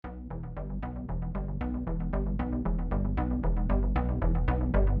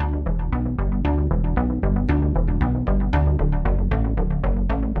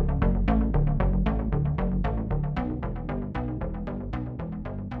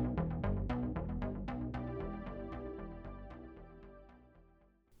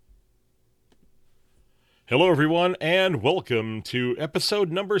Hello, everyone, and welcome to episode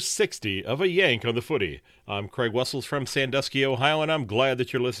number 60 of A Yank on the Footy. I'm Craig Wessels from Sandusky, Ohio, and I'm glad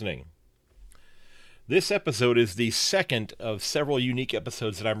that you're listening. This episode is the second of several unique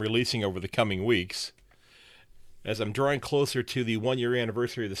episodes that I'm releasing over the coming weeks. As I'm drawing closer to the one-year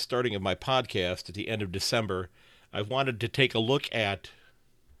anniversary of the starting of my podcast at the end of December, I wanted to take a look at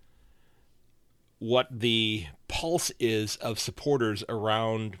what the pulse is of supporters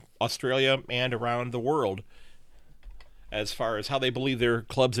around Australia and around the world as far as how they believe their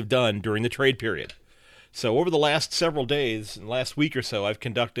clubs have done during the trade period. So over the last several days, and last week or so, I've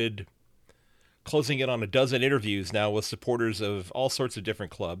conducted closing in on a dozen interviews now with supporters of all sorts of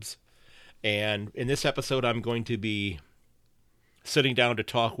different clubs. And in this episode, I'm going to be sitting down to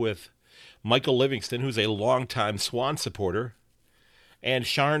talk with Michael Livingston, who's a longtime Swans supporter, and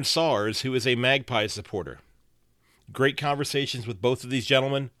Sharn Sawers, who is a Magpies supporter. Great conversations with both of these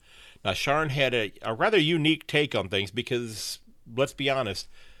gentlemen. Now, Sharn had a rather unique take on things because, let's be honest,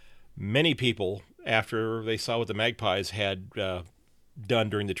 many people, after they saw what the Magpies had done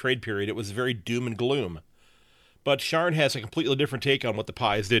during the trade period, it was very doom and gloom. But Sharn has a completely different take on what the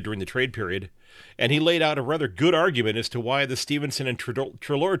Pies did during the trade period, and he laid out a rather good argument as to why the Stevenson and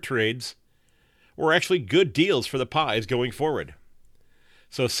Treloar trades were actually good deals for the Pies going forward.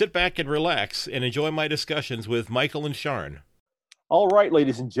 So sit back and relax and enjoy my discussions with Michael and Sharn. All right,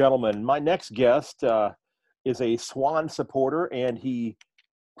 ladies and gentlemen, my next guest is a Swan supporter, and he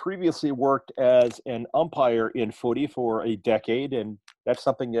previously worked as an umpire in footy for a decade, and that's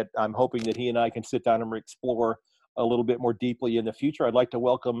something that I'm hoping that he and I can sit down and explore a little bit more deeply in the future. I'd like to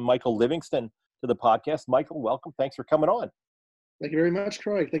welcome Michael Livingston to the podcast. Michael, welcome. Thanks for coming on. Thank you very much,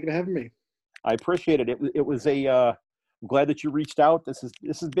 Craig. Thank you for having me. I appreciate it. It was I'm glad that you reached out. This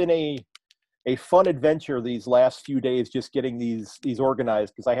has been a fun adventure these last few days, just getting these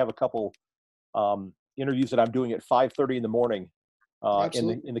organized, because I have a couple interviews that I'm doing at 5:30 in the morning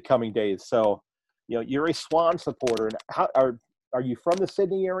in the coming days. So, you're a Swan supporter, and how are you from the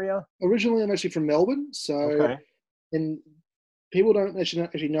Sydney area? Originally, I'm actually from Melbourne. So, okay. And people don't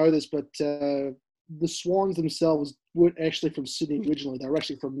actually know this, but the Swans themselves weren't actually from Sydney originally. They were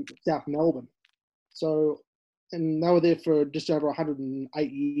actually from South Melbourne. So. And they were there for just over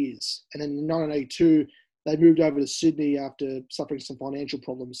 108 years. And then in 1982, they moved over to Sydney after suffering some financial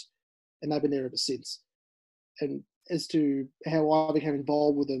problems, and they've been there ever since. And as to how I became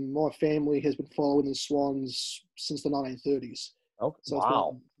involved with them, my family has been following the Swans since the 1930s. Oh, so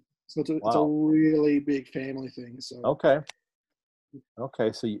wow. It's a really big family thing. So okay.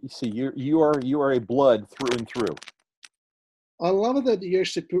 So you are a blood through and through. I love it that you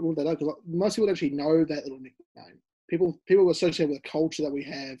actually put that up, because most people don't actually know that little nickname. People associate with the culture that we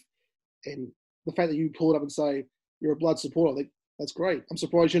have, and the fact that you pull it up and say you're a blood supporter, I think that's great. I'm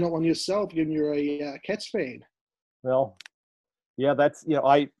surprised you're not one yourself, given you're a Cats fan. Well, yeah, that's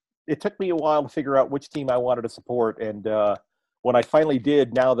it took me a while to figure out which team I wanted to support, and when I finally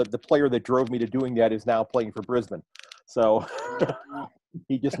did, now that the player that drove me to doing that is now playing for Brisbane, so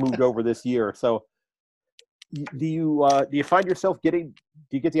he just moved over this year. So. Do you find yourself do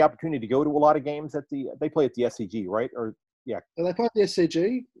you get the opportunity to go to a lot of games they play at the SCG, right? Or yeah. And they play at the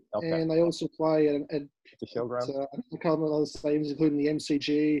SCG, okay. And they also play at the showground. A couple of other stadiums, including the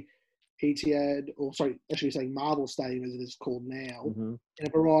MCG, Etihad, or sorry, actually saying Marvel Stadium as it is called now, mm-hmm. and a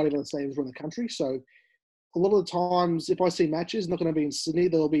variety of other stadiums around the country. So a lot of the times, if I see matches, not going to be in Sydney,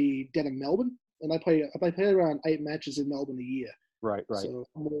 they'll be down in Melbourne, and they play around 8 matches in Melbourne a year. Right. So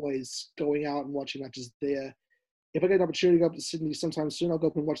I'm always going out and watching matches there. If I get an opportunity to go up to Sydney sometime soon, I'll go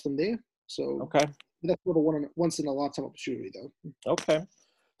up and watch them there. So okay. That's sort of once in a lifetime opportunity, though. Okay.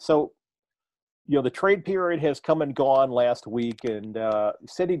 So, the trade period has come and gone last week, and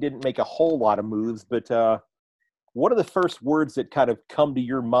City didn't make a whole lot of moves, but what are the first words that kind of come to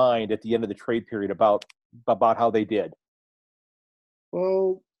your mind at the end of the trade period about how they did?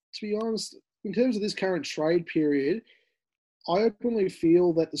 Well, to be honest, in terms of this current trade period, I openly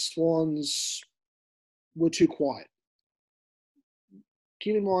feel that the Swans were too quiet.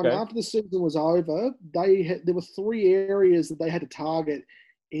 Keep in mind, after the season was over, there were 3 areas that they had to target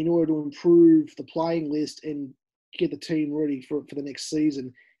in order to improve the playing list and get the team ready for the next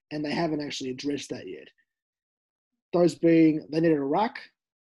season, and they haven't actually addressed that yet. Those being, they needed a ruck,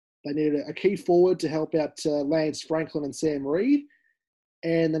 they needed a key forward to help out Lance Franklin and Sam Reid,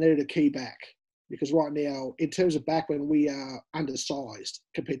 and they needed a key back, because right now, in terms of backmen, we are undersized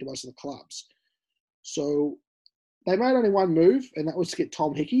compared to most of the clubs. So they made only one move, and that was to get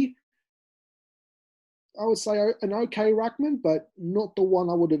Tom Hickey. I would say an okay ruckman, but not the one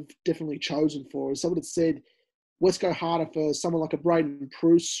I would have definitely chosen for. As someone had said, let's go harder for someone like a Braden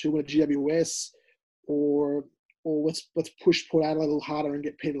Pruce who went to GWS, or let's push Port Adelaide a little harder and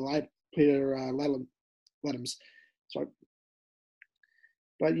get Peter Ladhams. Sorry,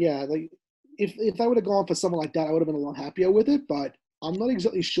 but yeah, like if they would have gone for someone like that, I would have been a lot happier with it. But I'm not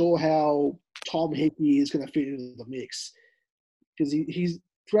exactly sure how Tom Hickey is going to fit into the mix because he's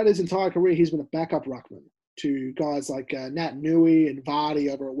throughout his entire career he's been a backup ruckman to guys like Nat Nui and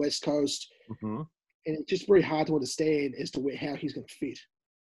Vardy over at West Coast, and it's just very hard to understand as to how he's going to fit.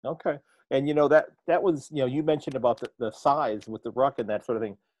 Okay. And, that was, you mentioned about the size with the ruck and that sort of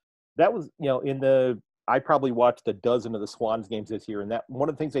thing. That was, I probably watched a dozen of the Swans games this year. And that one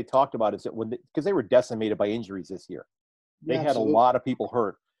of the things they talked about is that because they were decimated by injuries this year, they had a lot of people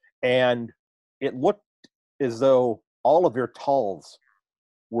hurt. And it looked as though all of their talls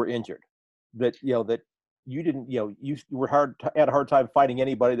were injured. That, that you didn't, you were had a hard time finding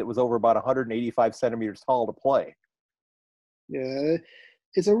anybody that was over about 185 centimeters tall to play. Yeah.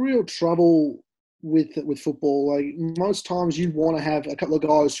 It's a real trouble with football. Like most times, you want to have a couple of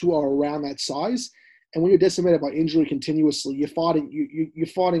guys who are around that size, and when you're decimated by injury continuously, you're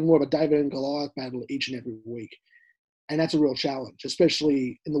fighting more of a David and Goliath battle each and every week, and that's a real challenge,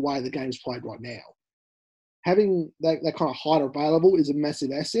 especially in the way the game's played right now. Having that kind of height available is a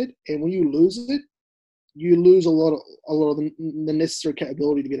massive asset, and when you lose it, you lose a lot of the necessary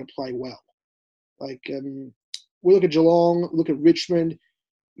capability to be able to play well. Like we look at Geelong, look at Richmond.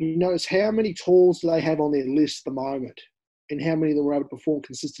 You notice how many talls do they have on their list at the moment and how many of them were able to perform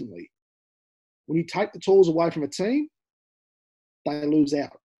consistently. When you take the talls away from a team, they lose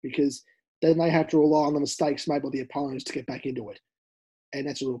out because then they have to rely on the mistakes made by the opponents to get back into it. And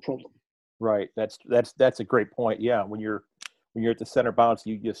that's a real problem. Right. That's a great point. Yeah. When you're at the center bounce,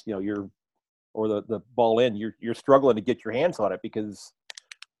 you just, or the ball in, you're struggling to get your hands on it because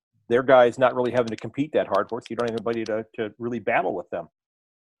their guy's not really having to compete that hard for us. You don't have anybody to really battle with them.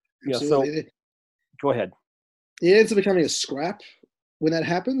 Absolutely. So go ahead. Yeah, it's becoming a scrap when that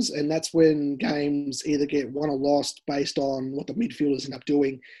happens, and that's when games either get won or lost based on what the midfielders end up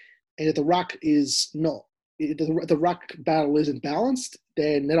doing. And if the ruck is not, if the ruck battle isn't balanced,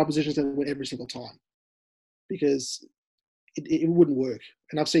 then that opposition's going to win every single time because it wouldn't work.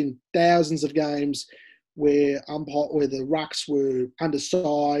 And I've seen thousands of games where the rucks were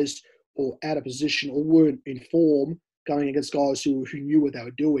undersized or out of position or weren't in form going against guys who knew what they were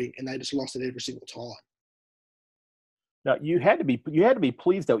doing, and they just lost it every single time. Now you had to be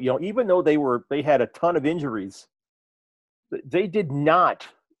pleased though. Even though they had a ton of injuries, they did not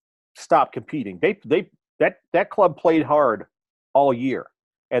stop competing. That club played hard all year,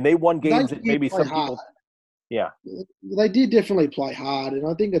 and they won games that maybe some people. Yeah, they did definitely play hard, and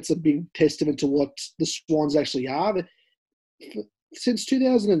I think that's a big testament to what the Swans actually are. Since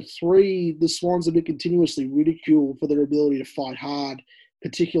 2003, the Swans have been continuously ridiculed for their ability to fight hard,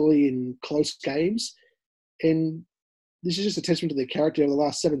 particularly in close games. And this is just a testament to their character over the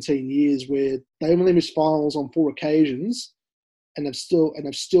last 17 years, where they only missed finals on 4 occasions, and have still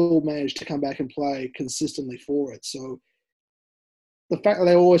managed to come back and play consistently for it. So the fact that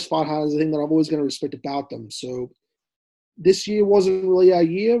they always fight hard is the thing that I'm always going to respect about them. So this year wasn't really our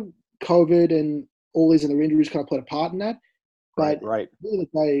year. COVID and all these other injuries kind of played a part in that. But right. At the end of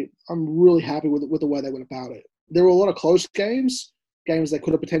the day, I'm really happy with the way they went about it. There were a lot of close games they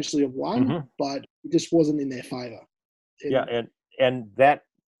could have potentially have won, but it just wasn't in their favor. Yeah, and that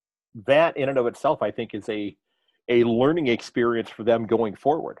in and of itself, I think, is a learning experience for them going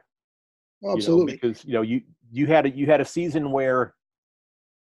forward. Absolutely, because you had a season where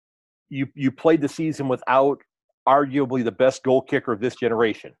you played the season without arguably the best goal kicker of this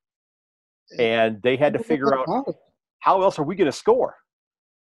generation, and they had to figure out how else are we going to score.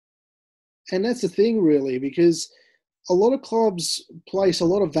 And that's the thing, really, because a lot of clubs place a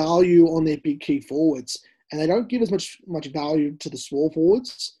lot of value on their big key forwards, and they don't give as much value to the small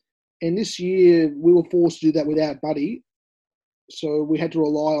forwards. And this year, we were forced to do that without Buddy. So we had to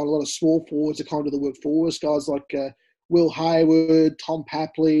rely on a lot of small forwards to kind of do the work for us. Guys like Will Hayward, Tom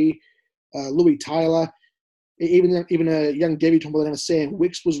Papley, Louis Taylor, even a young debutant by the name of Sam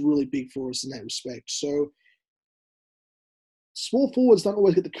Wicks was really big for us in that respect. So small forwards don't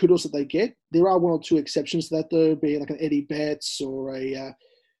always get the kudos that they get. There are 1 or 2 exceptions to that, though, being like an Eddie Betts or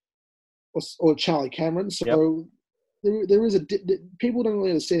Charlie Cameron. So there is people don't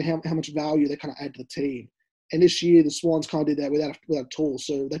really understand how much value they kind of add to the team. And this year, the Swans kind of did that without tool.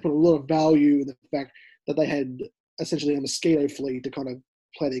 So they put a lot of value in the fact that they had essentially a mosquito fleet to kind of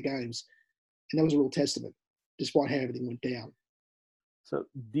play their games. And that was a real testament, despite how everything went down. So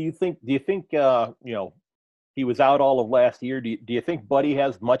do you think he was out all of last year? Do you think Buddy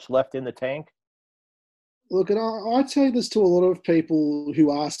has much left in the tank? Look, and I tell this to a lot of people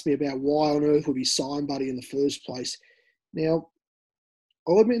who ask me about why on earth would we sign Buddy in the first place. Now,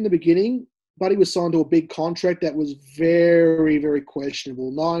 I'll admit in the beginning, Buddy was signed to a big contract that was very, very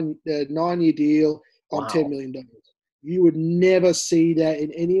questionable. 9-year deal on $10 Wow. million. You would never see that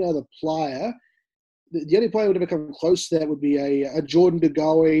in any other player. The only player who would ever come close to that would be a Jordan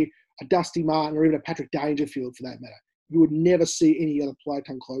DeGoey, a Dusty Martin, or even a Patrick Dangerfield for that matter. You would never see any other player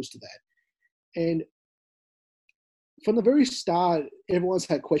come close to that. And from the very start, everyone's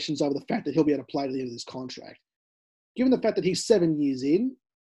had questions over the fact that he'll be able to play to the end of this contract. Given the fact that he's 7 years in,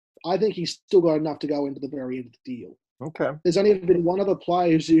 I think he's still got enough to go into the very end of the deal. Okay. There's only been one other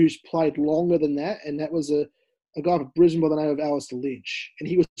player who's played longer than that, and that was a guy from Brisbane by the name of Alistair Lynch, and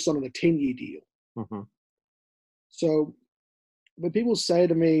he was signed on a 10-year deal. Mm-hmm. So when people say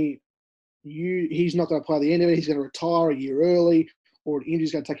to me, he's not going to play the end of it, he's going to retire a year early, or an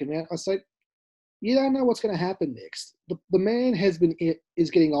injury's going to take him out, I say, you don't know what's going to happen next. The man is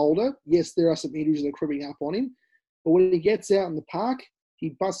getting older. Yes, there are some injuries that are creeping up on him, but when he gets out in the park,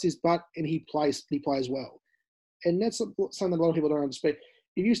 he busts his butt and he plays well. And that's something a lot of people don't understand.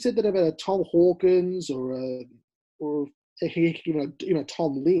 If you said that about a Tom Hawkins or even a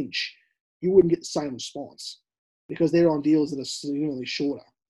Tom Lynch, you wouldn't get the same response because they're on deals that are significantly shorter.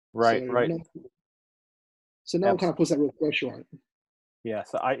 Right, So, right. No one kind of puts that real pressure on it. Yeah,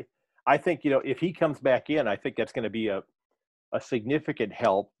 so I think, if he comes back in, I think that's going to be a significant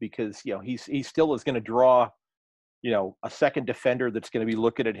help because, he still is going to draw, a second defender that's going to be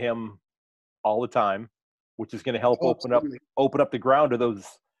looking at him all the time, which is going to help open up the ground to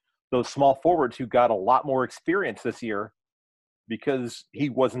those small forwards who got a lot more experience this year because he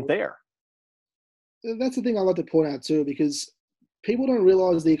wasn't there. That's the thing I like to point out too, because people don't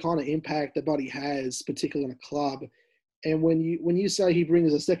realize the kind of impact that Buddy has, particularly on a club. And when you say he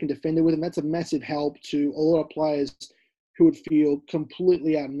brings a second defender with him, that's a massive help to a lot of players who would feel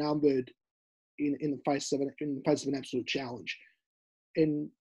completely outnumbered in the face of an absolute challenge. And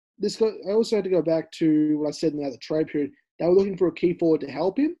I also had to go back to what I said in the other trade period. They were looking for a key forward to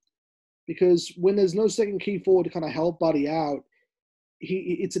help him because when there's no second key forward to kind of help Buddy out,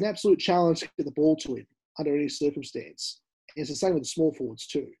 it's an absolute challenge to get the ball to him under any circumstance. And it's the same with the small forwards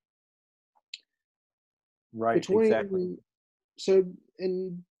too. Right, exactly. So,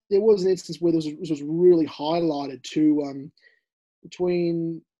 and there was an instance where this was really highlighted too.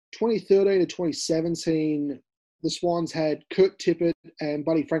 Between 2013 to 2017, the Swans had Kurt Tippett and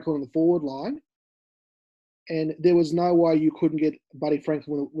Buddy Franklin on the forward line, and there was no way you couldn't get Buddy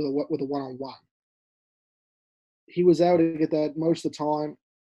Franklin with a one-on-one. He was able to get that most of the time,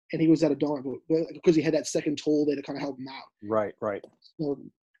 and he was at a dime because he had that second tall there to kind of help him out. Right.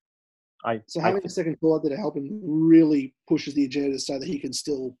 So having a second tall there to help him really pushes the agenda so that he can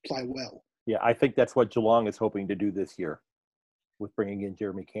still play well. Yeah, I think that's what Geelong is hoping to do this year with bringing in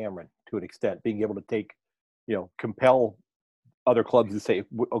Jeremy Cameron to an extent, being able to take, compel other clubs to say,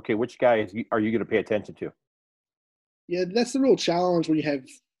 okay, which guy are you going to pay attention to? Yeah, that's the real challenge when you have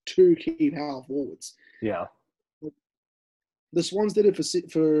two key power forwards. Yeah. The Swans did it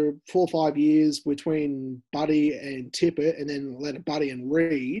for 4 or 5 years between Buddy and Tippett, and then later Buddy and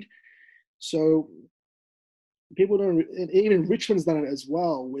Reid. So people don't, and even Richmond's done it as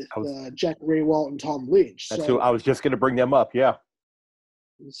well with Jack Riewoldt and Tom Lynch. That's who I was just going to bring them up. Yeah.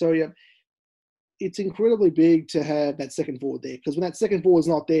 So yeah, it's incredibly big to have that second forward there because when that second forward is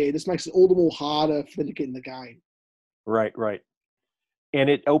not there, it just makes it all the more harder for them to get in the game. Right. And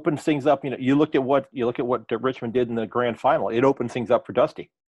it opens things up. You look at what Richmond did in the grand final. It opens things up for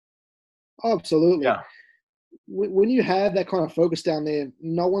Dusty. Oh, absolutely. Yeah. When you have that kind of focus down there,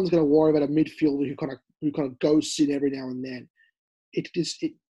 no one's going to worry about a midfielder who kind of ghosts in every now and then. It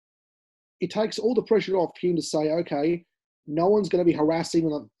takes all the pressure off him to say, okay, no one's going to be harassing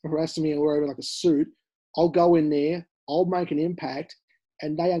me or whatever like a suit. I'll go in there, I'll make an impact,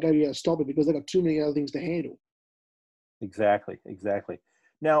 and they aren't going to be able to stop it because they've got too many other things to handle. Exactly.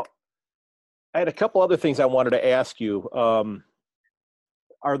 Now, I had a couple other things I wanted to ask you.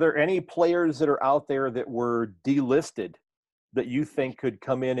 Are there any players that are out there that were delisted that you think could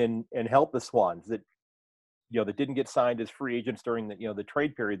come in and help the Swans that didn't get signed as free agents during the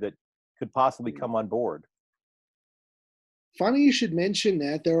trade period that could possibly come on board? Funny you should mention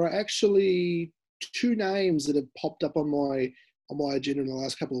that. There are actually 2 names that have popped up on my agenda in the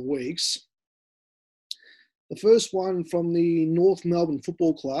last couple of weeks. The first one from the North Melbourne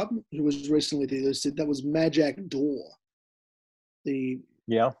Football Club, who was recently delisted, that was Majak Daw. Being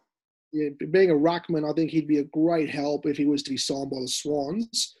a ruckman, I think he'd be a great help if he was to be signed by the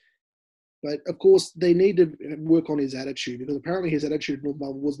Swans. But of course, they need to work on his attitude because apparently his attitude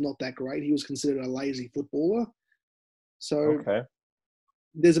was not that great. He was considered a lazy footballer. So Okay.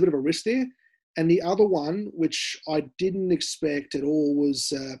 there's a bit of a risk there. And the other one, which I didn't expect at all,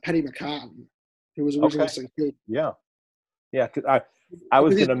 was Paddy McCartan, who was originally Okay. St Kilda. Yeah. Yeah. I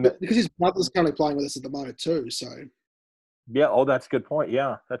was going to. Because his brother's currently playing with us at the moment too. So Yeah. Oh, that's a good point.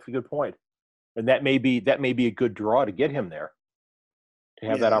 Yeah, that's a good point. And that may be a good draw to get him there, to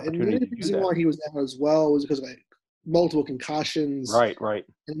have that and the opportunity only to do reason that. why he was out as well was because of multiple concussions. Right. Right.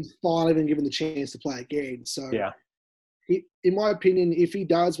 And he's finally been given the chance to play again. So Yeah. in my opinion, if he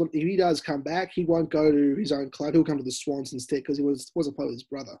does come back, he won't go to his own club. He'll come to the Swans instead because he wasn't part of his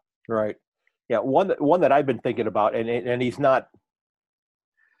brother. Right. Yeah. One that I've been thinking about, and he's not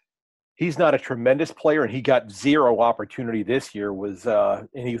a tremendous player, and he got zero opportunity this year.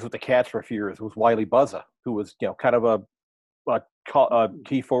 And he was with the Cats for a few years. Was Wiley Buzza, who was kind of a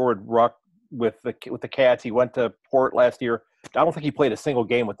key forward ruck with the Cats. He went to Port last year. I don't think he played a single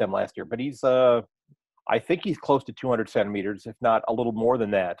game with them last year, but he's I think he's close to 200 centimeters, if not a little more than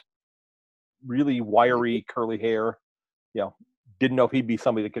that. Really wiry, curly hair. Didn't know if he'd be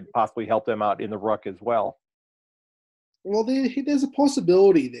somebody that could possibly help them out in the ruck as well. Well, there's a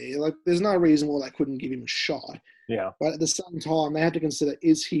possibility there. Like, there's no reason why they couldn't give him a shot. Yeah. But at the same time, they have to consider,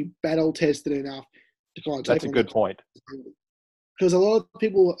 is he battle tested enough to kind of take That's a good point. Because a lot of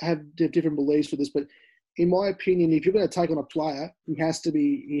people have different beliefs with this, but in my opinion, if you're going to take on a player, he has to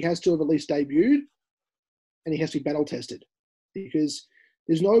have at least debuted, and he has to be battle tested, because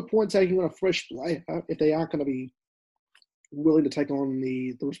there's no point taking on a fresh player if they aren't going to be willing to take on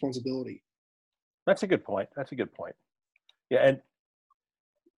the responsibility. That's a good point. Yeah,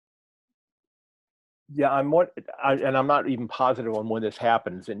 I'm not even positive on when this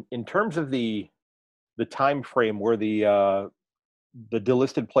happens. In terms of the time frame where the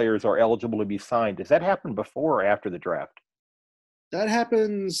delisted players are eligible to be signed, does that happen before or after the draft? That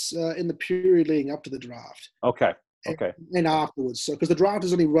happens in the period leading up to the draft. Okay. And afterwards, so because the draft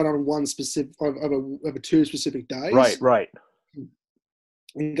is only run on one specific over 2 specific days. Right.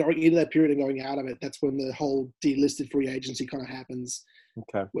 And going into that period and going out of it, that's when the whole delisted free agency kind of happens.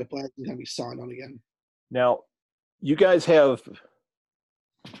 Okay. Where players can be signed on again. Now, you guys have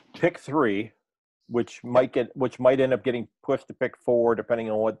pick 3, which might end up getting pushed to pick 4,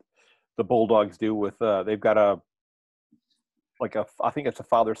 depending on what the Bulldogs do with. They've got I think it's a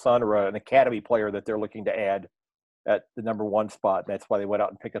father-son or an academy player that they're looking to add at the number 1 spot. That's why they went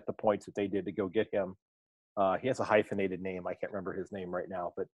out and picked up the points that they did to go get him. He has a hyphenated name. I can't remember his name right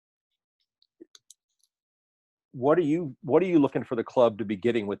now, but what are you looking for the club to be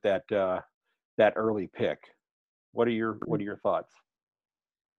getting with that early pick? What are your thoughts?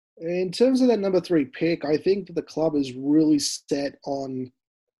 In terms of that number 3 pick, I think that the club is really set on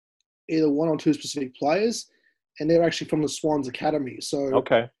either 1 or 2 specific players, and they're actually from the Swans Academy. So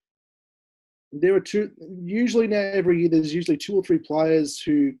okay. There are 2. Usually now, every year, there's usually 2 or 3 players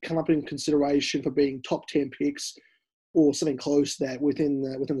who come up in consideration for being top 10 picks or something close to that within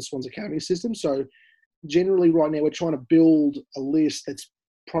the Swans Academy system. So generally, right now, we're trying to build a list that's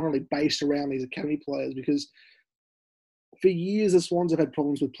primarily based around these academy players, because for years the Swans have had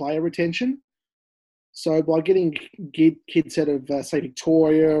problems with player retention. So by getting kids out of, say,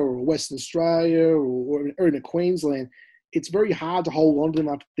 Victoria or Western Australia or in Queensland, it's very hard to hold on to them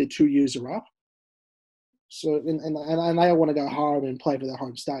after their 2 years are up. So and they all want to go home and play for their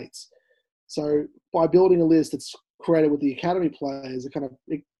home states. So by building a list that's created with the academy players,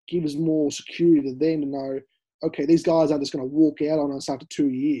 it gives more security to them to know, okay, these guys aren't just going to walk out on us after 2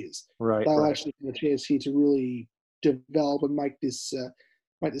 years. Right. They'll actually get a chance here to really develop and make this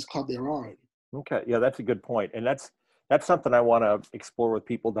club their own. Okay. Yeah, that's a good point. And that's something I want to explore with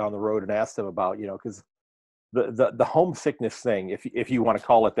people down the road and ask them about, because the homesickness thing, if you want to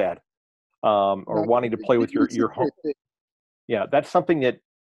call it that, wanting to play with your home. Yeah, that's something that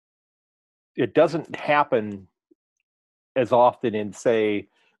it doesn't happen as often in, say,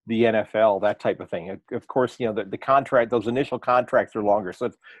 the NFL, that type of thing. Of course, the contract, those initial contracts are longer. So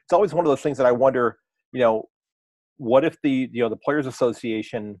it's always one of those things that I wonder, what if the Players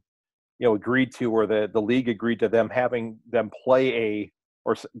Association, agreed to, or the league agreed to them having them play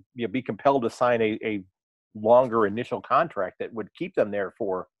be compelled to sign a longer initial contract that would keep them there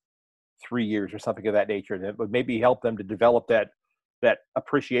for 3 years or something of that nature, that would maybe help them to develop that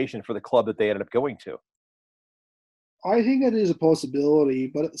appreciation for the club that they ended up going to. I think that is a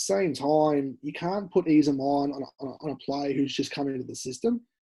possibility, but at the same time, you can't put ease of mind on a player who's just coming into the system.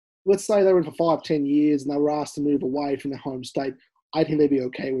 Let's say they were in for 5-10 years and they were asked to move away from their home state. I think they'd be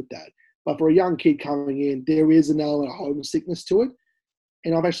okay with that. But for a young kid coming in, there is an element of homesickness to it.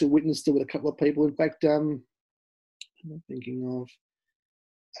 and I've actually witnessed it with a couple of people. In fact, I'm thinking of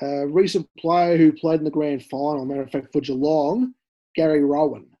a recent player who played in the grand final, matter of fact, for Geelong, Gary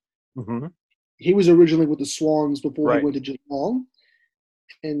Rowan. Mm-hmm. He was originally with the Swans before he Right. went to Geelong,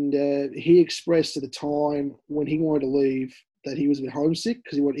 and he expressed at the time when he wanted to leave that he was a bit homesick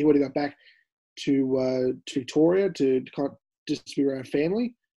because he wanted to go back to Victoria to kind of just be around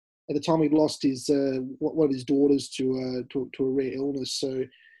family. At the time, he'd lost his one of his daughters to a rare illness. So,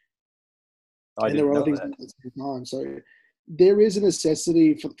 I and there didn't were other know things that. at the same time. So, there is a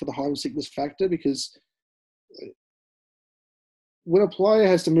necessity for the homesickness factor because when a player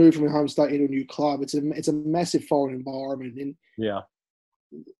has to move from a home state into a new club, it's a massive foreign environment. And Yeah.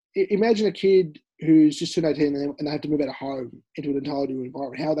 imagine a kid who's just turned 18 and they have to move out of home into an entirely new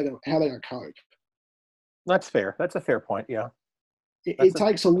environment. How are they going to cope? That's fair. That's a fair point. Yeah. It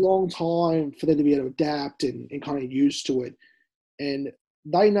takes a long time for them to be able to adapt and kind of get used to it. And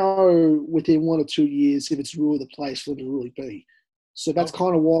they know within 1 or 2 years if it's really the place for them to really be. So that's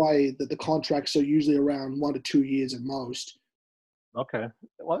kind of why the contracts are usually around 1 to 2 years at most. Okay.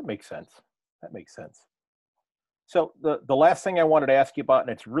 Well, that makes sense. That makes sense. So the last thing I wanted to ask you about, and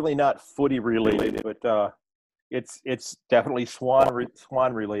it's really not footy related, but it's definitely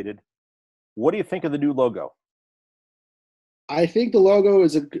Swan related. What do you think of the new logo? I think the logo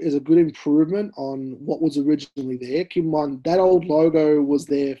is a good improvement on what was originally there. Keep in mind that old logo was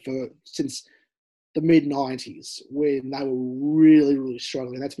there since the mid-90s when they were really, really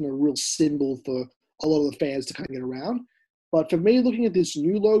struggling. That's been a real symbol for a lot of the fans to kind of get around. But for me, looking at this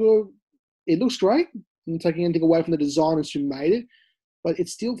new logo, it looks great. I'm not taking anything away from the designers who made it, but it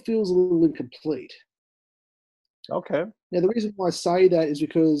still feels a little incomplete. Okay. Now, the reason why I say that is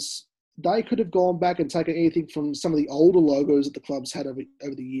because they could have gone back and taken anything from some of the older logos that the clubs had over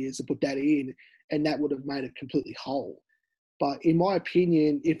the years and put that in, and that would have made it completely whole. But in my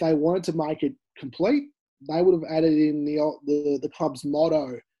opinion, if they wanted to make it complete, they would have added in the club's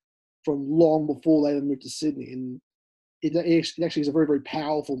motto from long before they moved to Sydney. And it actually is a very, very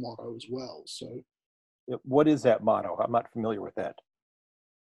powerful motto as well. So, What is that motto? I'm not familiar with that.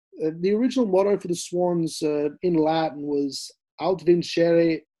 the original motto for the Swans in Latin was "Aut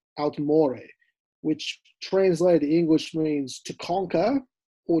vincere, aut more," which translated to English means to conquer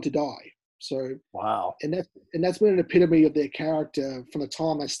or to die. So, Wow. and that's been an epitome of their character from the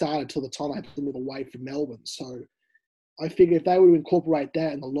time they started till the time they had to move away from Melbourne. So, I figure if they were to incorporate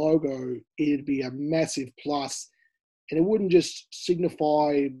that in the logo, it'd be a massive plus, and it wouldn't just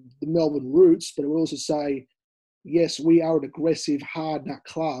signify the Melbourne roots, but it would also say, yes, we are an aggressive, hard nut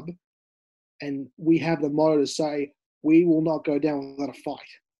club, and we have the motto to say we will not go down without a fight.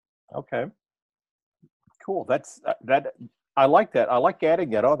 Okay. Cool. That's that. I like that. I like adding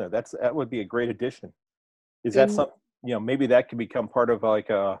that on there. That would be a great addition. Is that And something, maybe that could become part of like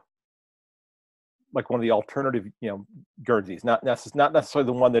one of the alternative, jerseys, not necessarily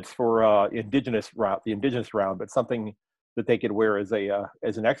the one that's for the indigenous round, but something that they could wear as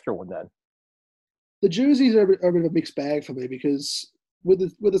an extra one then. the jerseys are a bit of a mixed bag for me because with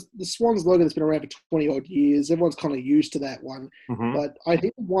the Swans logo that's been around for 20 odd years, everyone's kind of used to that one. Mm-hmm. But I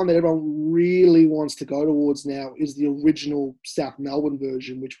think the one that everyone really wants to go towards now is the original South Melbourne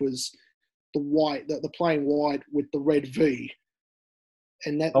version, which was the white, the plain white with the red V.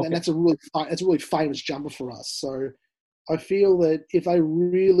 And that's a really famous jumper for us. So I feel that if they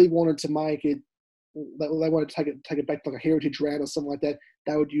really wanted to make it, they wanted to take it back to like a heritage round or something like that,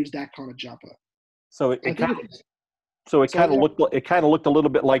 they would use that kind of jumper. So it kind of looked a little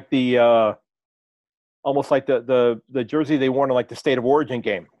bit like the almost like the jersey they wore in like the State of Origin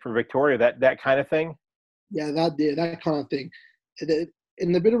game for Victoria, that kind of thing. Yeah, that kind of thing.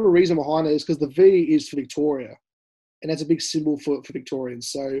 And the bit of a reason behind it is because the V is for Victoria, and that's a big symbol for Victorians.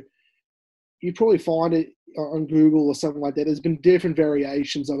 So you probably find it on Google or something like that. There's been different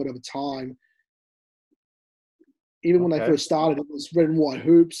variations of it over time. Even when they first started, it was red and white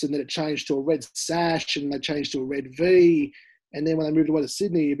hoops, and then it changed to a red sash, and they changed to a red V. And then when they moved away to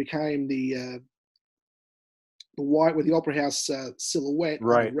Sydney, it became the white with the Opera House silhouette.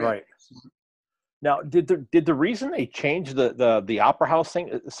 Right, right. Now, did the reason they changed the Opera House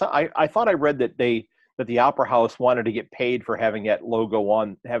thing? I thought I read that the Opera House wanted to get paid for having that logo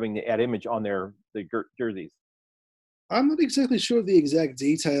on, having that image on the jerseys. I'm not exactly sure of the exact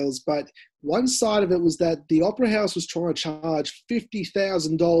details, but one side of it was that the Opera House was trying to charge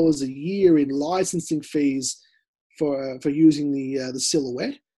 $50,000 a year in licensing fees for using the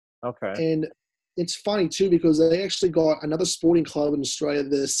silhouette. Okay. And it's funny too because they actually got another sporting club in Australia,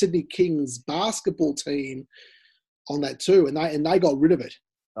 the Sydney Kings basketball team, on that too, and they got rid of it.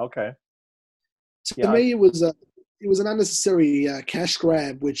 Okay. To me, it was it was an unnecessary cash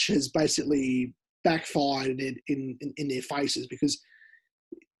grab, which has basically backfired in their faces, because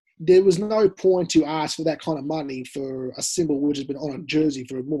there was no point to ask for that kind of money for a symbol which has been on a jersey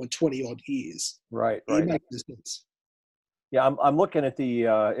for more than 20 odd years. Right. It makes no sense. Yeah, I'm looking at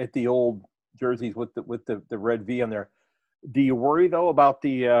the old jerseys with the red V on there. Do you worry though about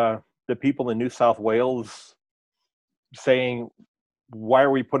the people in New South Wales saying, why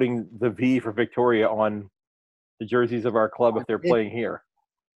are we putting the V for Victoria on the jerseys of our club if they're playing here?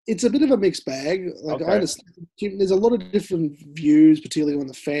 It's a bit of a mixed bag. Like, Okay. I understand there's a lot of different views, particularly on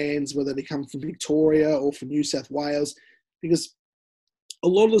the fans, whether they come from Victoria or from New South Wales, because a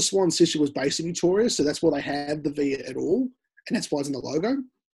lot of the Swans history was based in Victoria, so that's why they have the V at all, and that's why it's in the logo.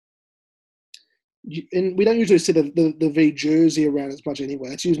 And we don't usually see the V jersey around as much anyway.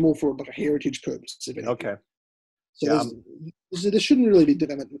 It's used more for like a heritage purpose. If anything. Okay. So there shouldn't really be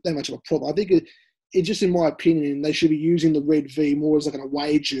that much of a problem. I think it just, in my opinion, they should be using the red V more as like an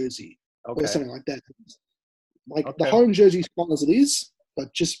away jersey or something like that. Like the home jersey is fine as it is,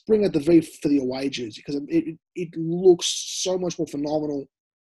 but just bring out the V for the away jersey, because it looks so much more phenomenal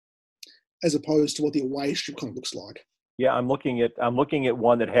as opposed to what the away strip kind of looks like. Yeah, I'm looking at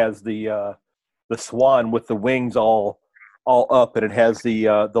one that has the swan with the wings all up, and it has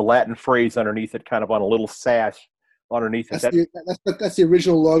the Latin phrase underneath it, kind of on a little sash underneath it. That's the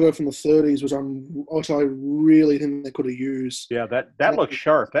original logo from the 30s, which I really think they could have used. Yeah, that looks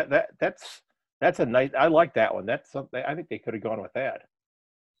sharp. That's a nice. I like that one. That's something. I think they could have gone with that.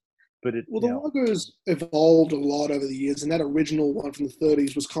 But the logo's evolved a lot over the years, and that original one from the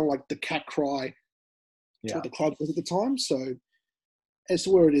 30s was kind of like the cat cry to what the club was at the time. So as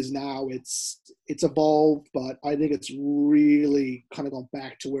to where it is now, it's evolved, but I think it's really kind of gone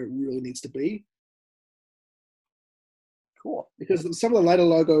back to where it really needs to be. Cool. Because some of the later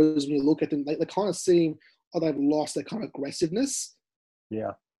logos, when you look at them, they kind of seem, they've lost their kind of aggressiveness.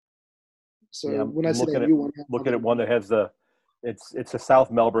 Yeah. So when I see that new one, looking at one that has it's a South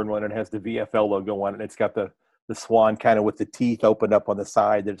Melbourne one, and it has the VFL logo on it, and it's got the swan kind of with the teeth opened up on the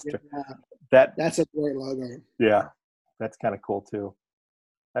side. That's a great logo. Yeah, that's kind of cool too.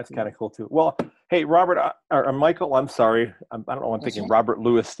 Well, hey, Robert or Michael, I'm sorry, I don't know. I'm thinking Robert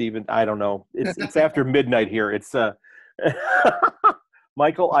Louis Stephen. I don't know. It's after midnight here. It's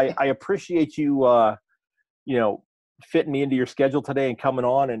Michael. I appreciate you. Fitting me into your schedule today and coming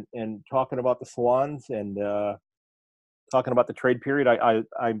on and talking about the Swans and talking about the trade period. I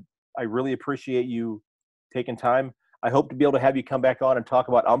really appreciate you taking time. I hope to be able to have you come back on and talk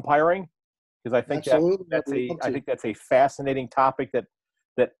about umpiring, because I think that's a fascinating topic that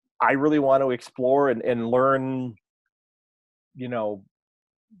I really want to explore and learn.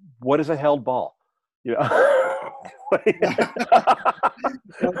 What is a held ball?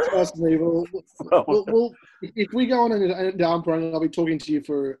 Trust me. If we go on into umpiring, I'll be talking to you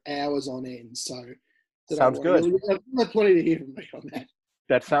for hours on end. So sounds good. There's plenty to hear from me on that.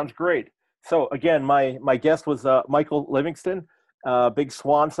 That sounds great. So again, my guest was Michael Livingston, big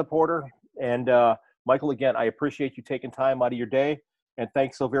Swan supporter. And Michael, again, I appreciate you taking time out of your day, and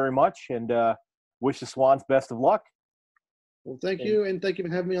thanks so very much. And wish the Swans best of luck. Well, thank you, and thank you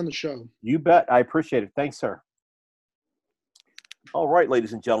for having me on the show. You bet. I appreciate it. Thanks, sir. All right,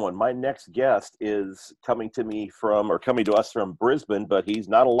 ladies and gentlemen, my next guest is coming to us from Brisbane, but he's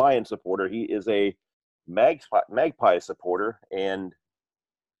not a Lion supporter. He is a Magpie supporter, and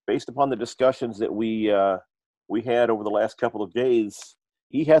based upon the discussions that we had over the last couple of days,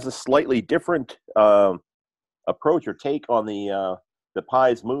 he has a slightly different approach or take on the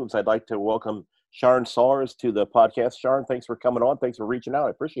Pies' moves. I'd like to welcome Sharn Sawers to the podcast. Sharn, thanks for coming on. Thanks for reaching out. I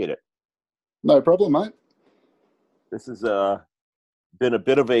appreciate it. No problem, mate. This has been a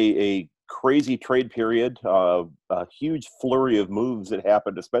bit of a crazy trade period, a huge flurry of moves that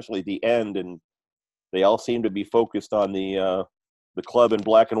happened, especially at the end, and they all seem to be focused on the club in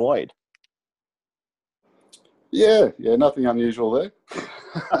black and white. Yeah, nothing unusual there.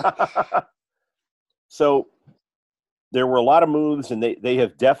 So there were a lot of moves, and they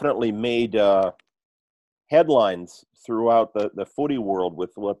have definitely made headlines throughout the footy world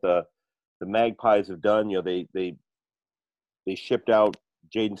with what the Magpies have done. They shipped out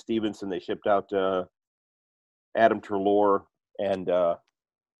Jaden Stevenson, they shipped out Adam Treloar, and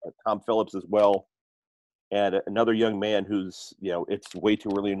Tom Phillips as well, and another young man who's it's way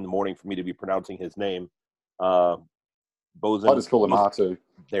too early in the morning for me to be pronouncing his name. Bozen. I just call him R2.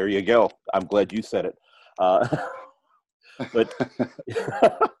 There you go. I'm glad you said it. But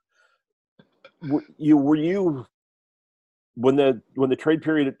were you when the trade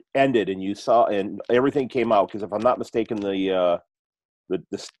period ended and you saw and everything came out, because if I'm not mistaken, the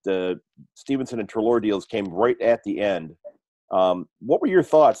the Stevenson and Treloar deals came right at the end. What were your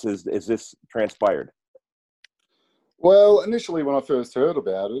thoughts as this transpired? Well, initially when I first heard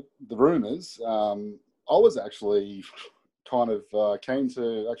about it, the rumours, I was actually kind of keen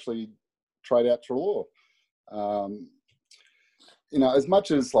to actually trade out Treloar. As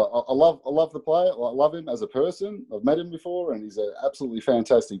much as I love the player, I love him as a person. I've met him before, and he's an absolutely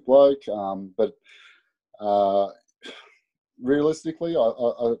fantastic bloke. But realistically,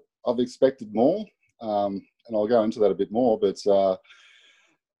 I've expected more, and I'll go into that a bit more. But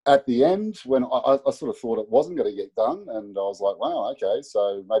at the end, when I sort of thought it wasn't going to get done, and I was like, wow, okay,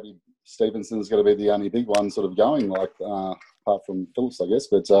 so maybe Stevenson's going to be the only big one sort of going, like apart from Phillips, I guess.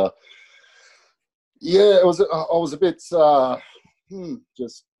 But yeah, I was a bit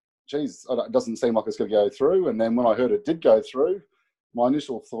just, geez, it doesn't seem like it's going to go through. And then when I heard it did go through, my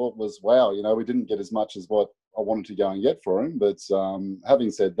initial thought was, wow, we didn't get as much as what I wanted to go and get for him. But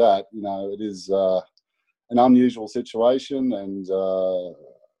having said that, it is an unusual situation, and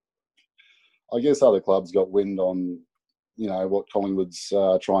I guess other clubs got wind on, what Collingwood's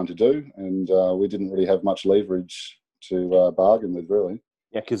trying to do, and we didn't really have much leverage to bargain with, really.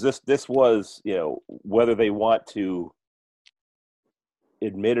 Yeah, because this was, whether they want to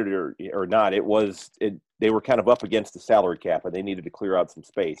admit it or not, they were kind of up against the salary cap, and they needed to clear out some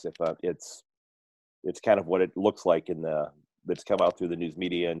space. It's kind of what it looks like that's come out through the news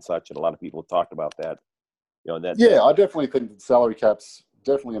media and such, and a lot of people have talked about that. I definitely think the salary cap's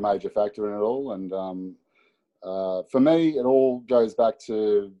definitely a major factor in it all, and for me, it all goes back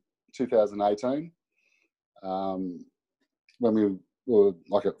to 2018, when we were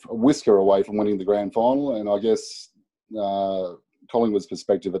like a whisker away from winning the grand final, and I guess Collingwood's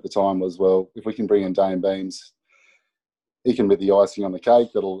perspective at the time was, well, if we can bring in Dane Beams, he can be the icing on the cake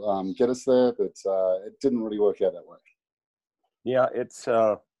that'll get us there, but it didn't really work out that way. Yeah, it's.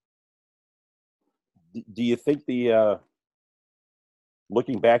 Do you think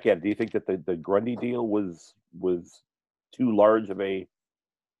looking back at it, do you think that the Grundy deal was too large of a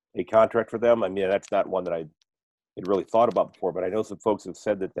contract for them? I mean, that's not one that I had really thought about before, but I know some folks have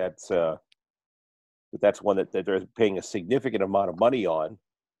said that's one that they're paying a significant amount of money on,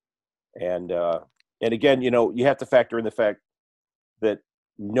 and again, you have to factor in the fact that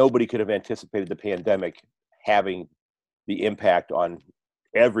nobody could have anticipated the pandemic having the impact on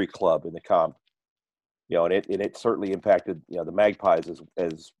every club in the comp. And it certainly impacted the Magpies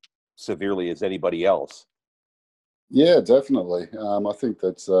as severely as anybody else. Yeah, definitely. I think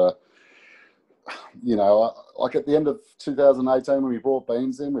that's like at the end of 2018 when we brought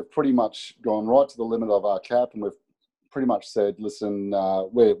Beams in, we've pretty much gone right to the limit of our cap, and we've pretty much said, listen,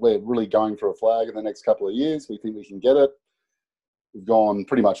 we're really going for a flag in the next couple of years. We think we can get it. We've gone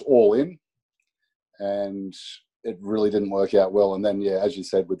pretty much all in, and it really didn't work out well. And then, yeah, as you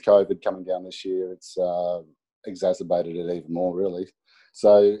said, with COVID coming down this year, it's exacerbated it even more, really.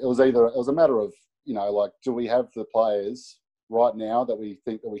 So it was a matter of, do we have the players right now that we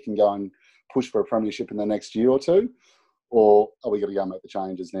think that we can go and push for a premiership in the next year or two, or are we going to go and make the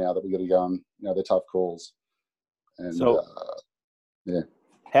changes now that we're going to go and, the tough calls? And so, yeah,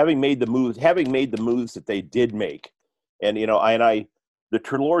 having made the moves that they did make, and the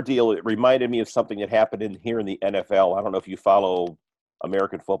Treloar deal, it reminded me of something that happened here in the NFL. I don't know if you follow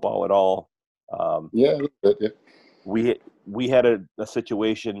American football at all. Yeah. We had a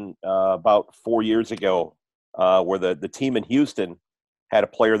situation about 4 years ago where the team in Houston had a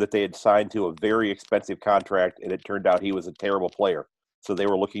player that they had signed to a very expensive contract, and it turned out he was a terrible player. So they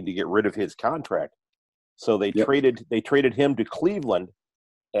were looking to get rid of his contract. So they traded him to Cleveland,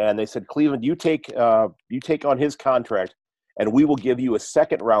 and they said, Cleveland, you take on his contract, and we will give you a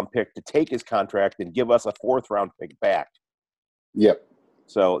second-round pick to take his contract and give us a fourth-round pick back. Yep.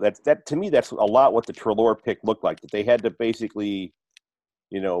 So that to me, that's a lot what the Treloar pick looked like. That they had to basically,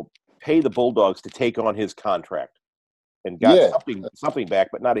 pay the Bulldogs to take on his contract, and got something back,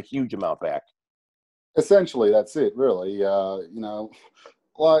 but not a huge amount back. Essentially, that's it, really.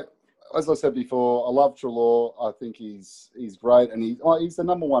 Like as I said before, I love Treloar. I think he's great, and he's the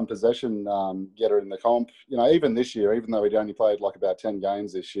number one possession getter in the comp. Even this year, even though he'd only played like about 10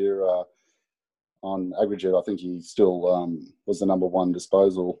 games this year, on aggregate, I think he still was the number one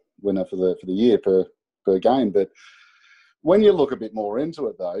disposal winner for the year per game. But when you look a bit more into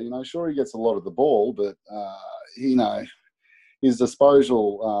it, though, sure, he gets a lot of the ball, but his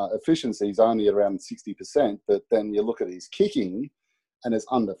disposal efficiency is only around 60%. But then you look at his kicking, and it's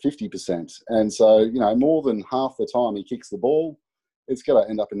under 50%. And so, more than half the time he kicks the ball, it's going to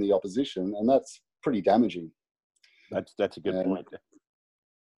end up in the opposition, and that's pretty damaging. That's a good point.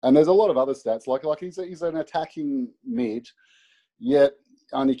 And there's a lot of other stats, like he's an attacking mid, yet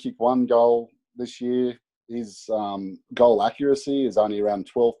only kicked one goal this year. His goal accuracy is only around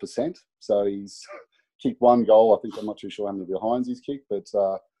 12%. So he's kicked one goal. I think I'm not too sure how many behinds he's kicked, but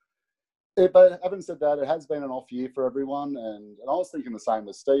having said that, it has been an off year for everyone, and I was thinking the same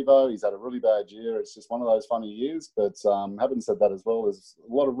with Steve-O. He's had a really bad year. It's just one of those funny years, but having said that as well, there's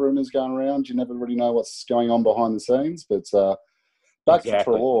a lot of rumours going around. You never really know what's going on behind the scenes, but back to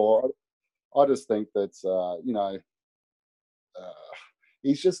Treloar, I just think that,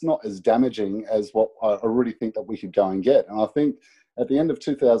 he's just not as damaging as what I really think that we could go and get. And I think at the end of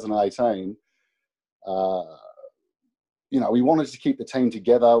 2018, we wanted to keep the team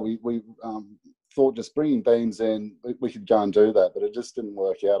together. We thought just bringing Beams in, we could go and do that, but it just didn't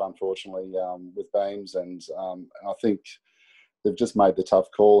work out, unfortunately, with Beams. And I think they've just made the tough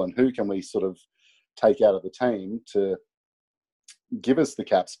call. And who can we sort of take out of the team to give us the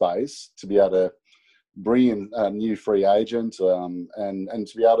cap space to be able to bring in a new free agent and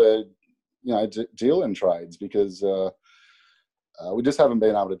to be able to, deal in trades, because we just haven't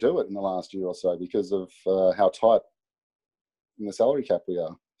been able to do it in the last year or so because of how tight in the salary cap we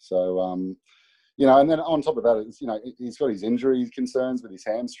are. So, and then on top of that, it's, he's got his injury concerns with his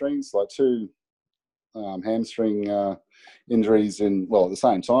hamstrings, like 2 hamstring injuries at the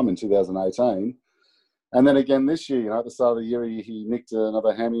same time in 2018. And then again this year, at the start of the year, he nicked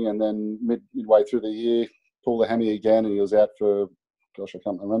another hammy, and then midway through the year, pulled the hammy again, and he was out for, I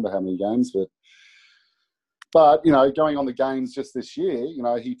can't remember how many games, but going on the games just this year,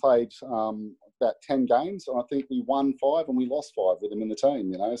 he played about 10 games, and I think we won 5 and we lost 5 with him in the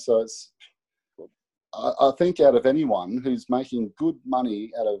team, So it's, I think out of anyone who's making good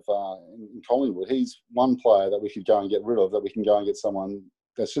money out of in Collingwood, he's one player that we could go and get rid of, that we can go and get someone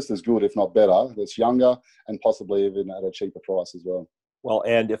that's just as good, if not better, that's younger, and possibly even at a cheaper price as well. Well,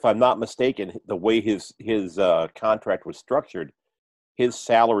 and if I'm not mistaken, the way his contract was structured, his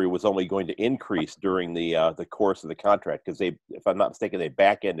salary was only going to increase during the course of the contract, because if I'm not mistaken, they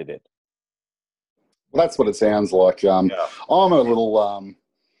back-ended it. Well, that's what it sounds like. I'm a little,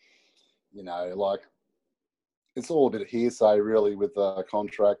 it's all a bit of hearsay, really, with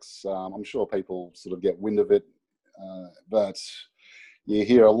contracts. I'm sure people sort of get wind of it, but you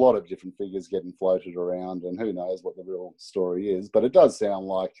hear a lot of different figures getting floated around, and who knows what the real story is. But it does sound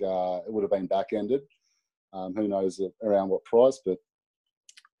like it would have been back-ended. Who knows around what price, but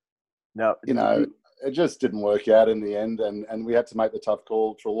now, it just didn't work out in the end, and we had to make the tough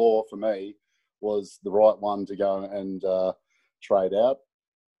call. Treloar, for me, was the right one to go and trade out,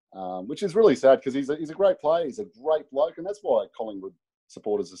 which is really sad, because he's a great player. He's a great bloke, and that's why Collingwood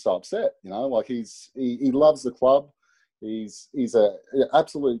supporters are so upset. He loves the club. He's an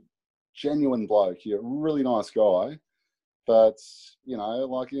absolute genuine bloke. He's a really nice guy, but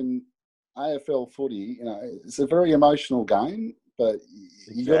like in AFL footy, it's a very emotional game, but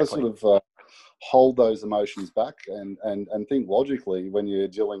you got to sort of hold those emotions back and think logically when you're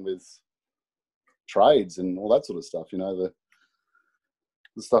dealing with trades and all that sort of stuff, the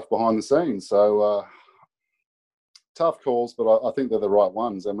stuff behind the scenes. So tough calls, but I think they're the right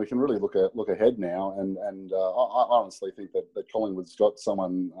ones, and we can really look ahead now. And I honestly think that Collingwood's got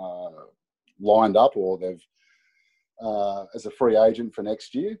someone lined up, or they've as a free agent for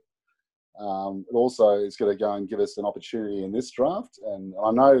next year. It also is going to go and give us an opportunity in this draft. And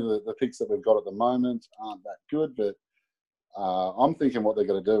I know that the picks that we've got at the moment aren't that good, but I'm thinking what they're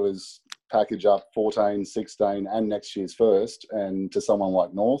going to do is package up 14, 16 and next year's first, and to someone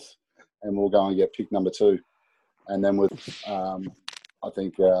like North, and we'll go and get pick number 2. And then with, I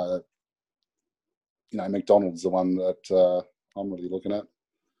think, McDonald's the one that I'm really looking at.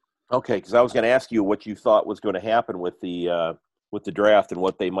 Okay, because I was going to ask you what you thought was going to happen with the draft and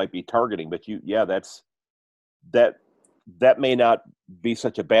what they might be targeting, but that may not be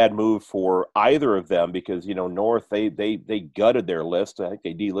such a bad move for either of them, because North they gutted their list. I think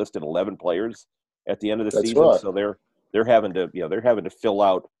they delisted 11 players at the end of the season, right. So they're having to fill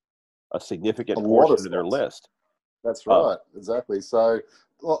out a significant portion of their list. That's right, exactly. So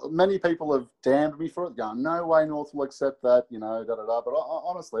many people have damned me for it, going, no way North will accept that, But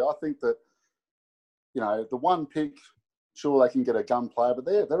honestly, I think that, the one pick, sure, they can get a gun player, but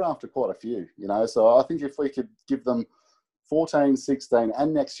they're after quite a few, So I think if we could give them 14, 16,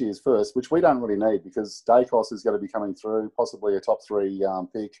 and next year's first, which we don't really need, because Dacos is going to be coming through, possibly a top 3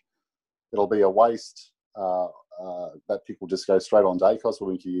 pick. It'll be a waste. That pick will just go straight on Dacos, where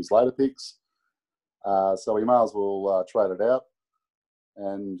we can use later picks. So we may as well trade it out.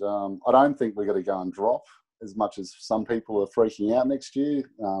 And I don't think we're going to go and drop as much as some people are freaking out next year.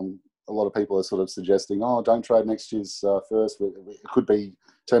 A lot of people are sort of suggesting, don't trade next year's first. It could be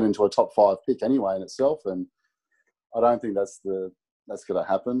turned into a top 5 pick anyway in itself. And I don't think that's the that's going to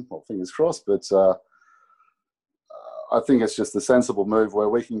happen. Well, fingers crossed. But I think it's just a sensible move where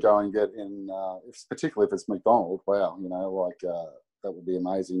we can go and get in, particularly if it's McDonald. Wow, that would be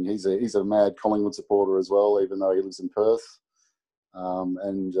amazing. He's a mad Collingwood supporter as well, even though he lives in Perth.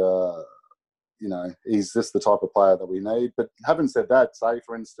 He's just the type of player that we need. But having said that, say,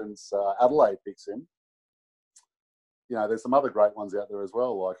 for instance, Adelaide picks him. There's some other great ones out there as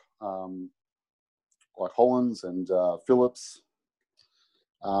well, like Hollands and Phillips,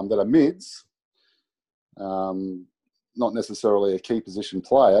 that are mids. Not necessarily a key position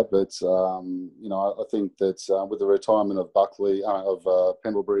player, but, I think that with the retirement of Buckley, of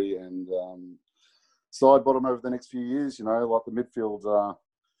Pendlebury and Sidebottom over the next few years, like the midfield,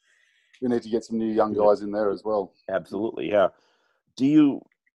 we need to get some new young guys in there as well. Absolutely, yeah. Do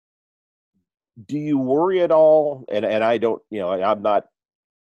you worry at all? And I don't,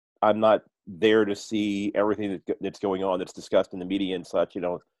 I'm not there to see everything that's going on that's discussed in the media and such.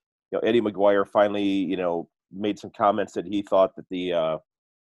 Eddie McGuire finally, made some comments that he thought that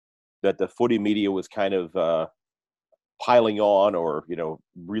the footy media was kind of piling on, or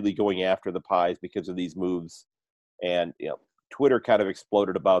really going after the Pies because of these moves. And Twitter kind of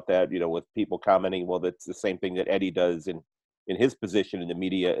exploded about that, with people commenting, well, that's the same thing that Eddie does in his position in the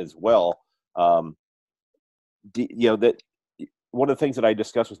media as well. That one of the things that I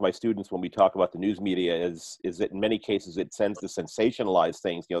discuss with my students when we talk about the news media is that in many cases it tends to sensationalize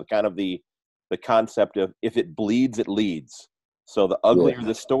things, kind of the concept of if it bleeds, it leads. So the uglier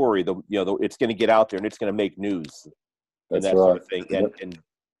the story, it's going to get out there and it's going to make news. That's and that sort of thing.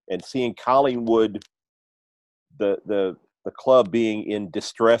 And seeing Collingwood, the club being in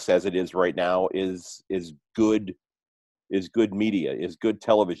distress as it is right now is good media, is good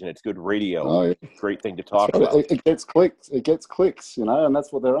television, it's good radio. Oh, yeah. Great thing to talk about. It gets clicks, and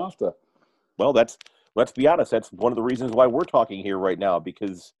that's what they're after. Well, let's be honest, that's one of the reasons why we're talking here right now,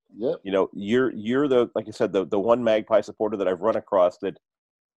 because you're the, like I said, the one Magpie supporter that I've run across that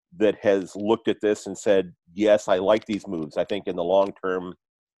has looked at this and said, yes, I like these moves. I think in the long term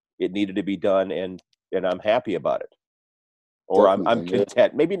it needed to be done, and I'm happy about it. Or I'm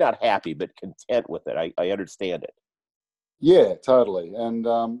content, maybe not happy, but content with it. I understand it. Yeah, totally. And,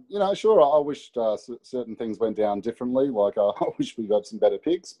 sure, I wished certain things went down differently. Like, I wish we got some better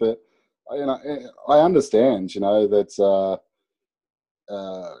picks. But, I understand, that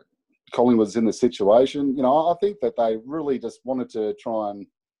Collingwood's in the situation. I think that they really just wanted to try and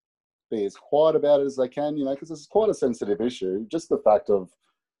be as quiet about it as they can, because it's quite a sensitive issue. Just the fact of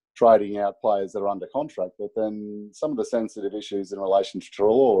trading out players that are under contract, but then some of the sensitive issues in relation to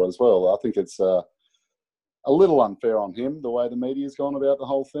Treloar as well. I think it's a little unfair on him, the way the media's gone about the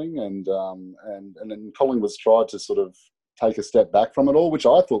whole thing, and then Collingwood's tried to sort of take a step back from it all, which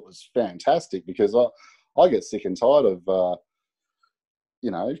I thought was fantastic, because I get sick and tired of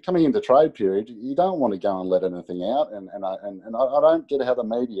coming into trade period, you don't want to go and let anything out, and I don't get how the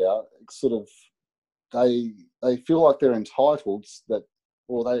media sort of they feel like they're entitled that,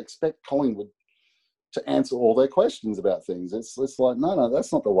 or they expect Collingwood to answer all their questions about things. It's like, no,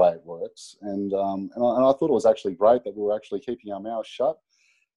 that's not the way it works. And I thought it was actually great that we were actually keeping our mouths shut.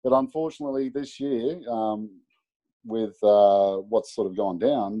 But unfortunately, this year, with what's sort of gone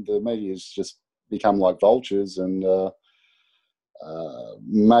down, the media's just become like vultures and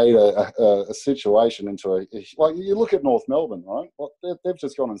made a situation into like, you look at North Melbourne, right? Well, they've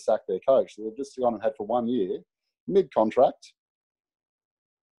just gone and sacked their coach. They've just gone and had for 1 year, mid-contract.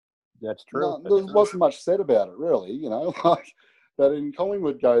 That's true. There wasn't much said about it, really, but in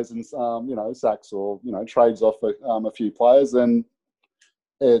Collingwood goes and, sacks or, trades off a few players, then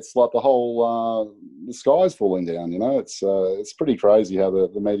it's like the whole, the sky's falling down, It's pretty crazy how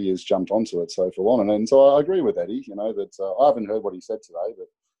the media's jumped onto it so full on. And so I agree with Eddie, that I haven't heard what he said today,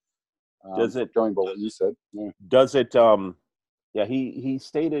 but does it, going by what you said, yeah. Does it, he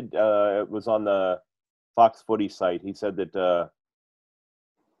stated, it was on the Fox Footy site, he said that,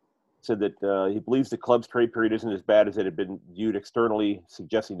 he believes the club's trade period isn't as bad as it had been viewed externally,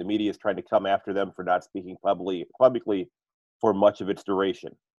 suggesting the media is trying to come after them for not speaking publicly for much of its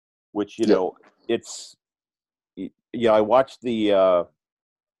duration. Which, it's, I watched the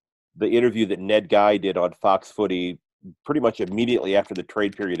interview that Ned Guy did on Fox Footy pretty much immediately after the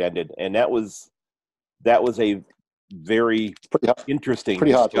trade period ended, and that was a very interesting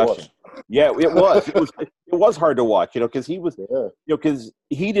discussion. Hard to watch. Yeah, it was. It was hard to watch, because he was, because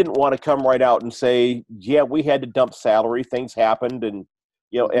he didn't want to come right out and say, yeah, we had to dump salary, things happened, and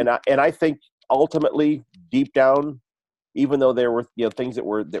and I think ultimately, deep down, even though there were things that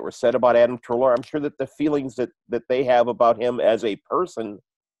were said about Adam Treloar, I'm sure that the feelings that they have about him as a person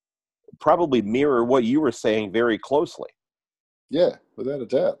probably mirror what you were saying very closely. Yeah, without a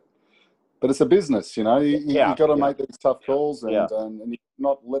doubt. But it's a business, you know. You got to make these tough calls and you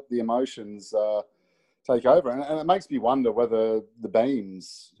not let the emotions take over. And it makes me wonder whether the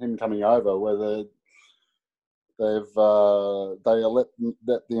Beams, him coming over, whether they let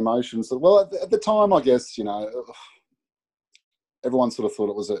the emotions. Well, at the time, I guess, you know, everyone sort of thought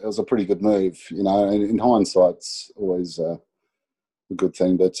it was a pretty good move, you know. And in hindsight, it's always a good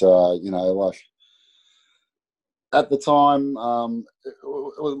thing. But you know, like, at the time, it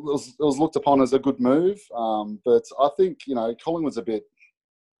was looked upon as a good move. But I think, you know, Collingwood's a bit,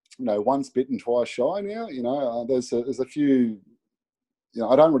 you know, once bitten, twice shy now. You know, there's a few, you know,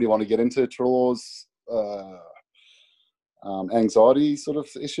 I don't really want to get into Treloar's anxiety sort of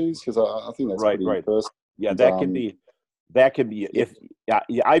issues, because I think that's pretty personal. Yeah, that could be. If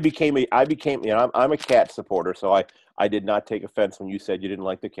I became, you know, I'm a cat supporter, so I did not take offense when you said you didn't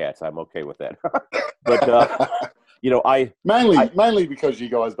like the Cats. I'm okay with that. But you know, mainly because you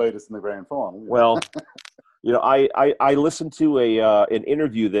guys beat us in the grand final. Well, you know, I listened to an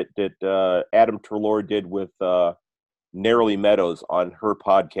interview that Adam Treloar did with Narrowly Meadows on her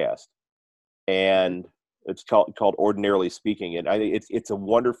podcast, and it's called Ordinarily Speaking, and I think it's a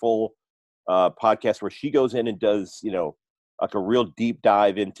wonderful podcast where she goes in and does, you know, like a real deep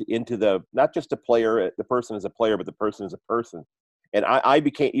dive into the, not just the person as a player, but the person as a person. And I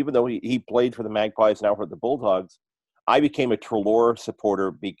became, even though he played for the Magpies, now for the Bulldogs, I became a Treloar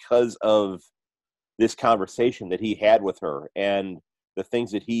supporter because of this conversation that he had with her and the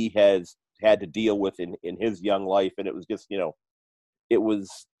things that he has had to deal with in his young life. And it was just, you know, it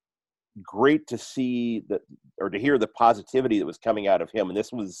was great to see or to hear the positivity that was coming out of him. And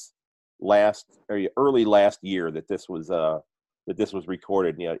this was early last year that this was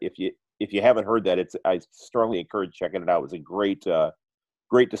recorded. You know, if you haven't heard that, I strongly encourage checking it out. It was a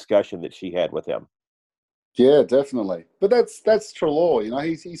great discussion that she had with him. Yeah, definitely. But that's Treloar. You know,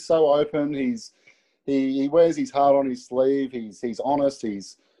 he's so open. He wears his heart on his sleeve. He's honest.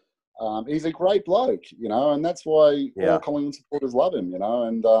 He's a great bloke. You know, and that's why all Collingwood supporters love him. You know,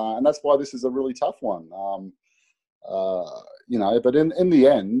 and that's why this is a really tough one. You know, but in the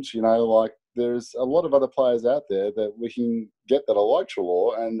end, you know, like, there's a lot of other players out there that we can get that are like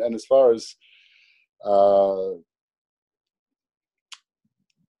Treloar, and as far as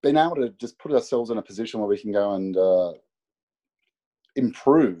being able to just put ourselves in a position where we can go and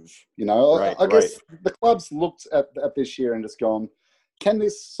improve, you know, I guess the club's looked at this year and just gone, can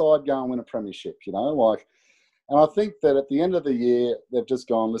this side go and win a premiership? You know, like, and I think that at the end of the year, they've just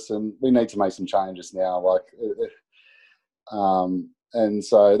gone, listen, we need to make some changes now, like. And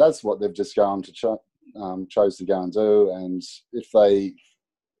so that's what they've just gone to chose to go and do. And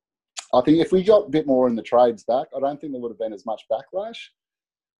I think if we got a bit more in the trades back, I don't think there would have been as much backlash.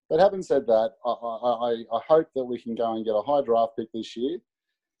 But having said that, I hope that we can go and get a high draft pick this year.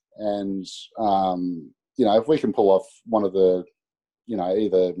 And, you know, if we can pull off one of the, you know,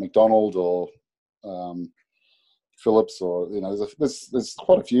 either McDonald or Phillips, or, you know, there's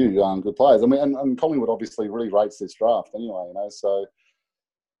quite a few good players. I mean, and Collingwood obviously really rates this draft anyway, you know. So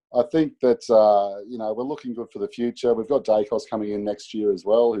I think that, you know, we're looking good for the future. We've got Dacos coming in next year as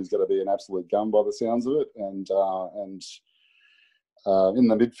well, who's going to be an absolute gun by the sounds of it. And in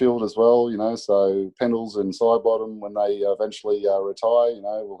the midfield as well, you know, so Pendles and Sidebottom, when they eventually retire, you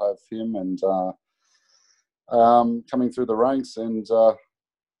know, we'll have him and coming through the ranks. And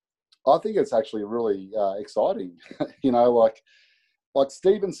I think it's actually really exciting, you know, like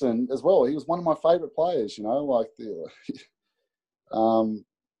Stevenson as well. He was one of my favourite players, you know, like you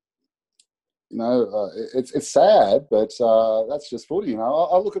know, it's sad, but that's just footy, you know.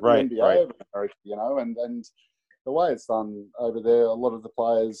 I look at the NBA over America, you know, and the way it's done over there, a lot of the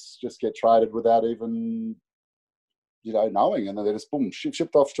players just get traded without even, you know, knowing, and then they're just boom,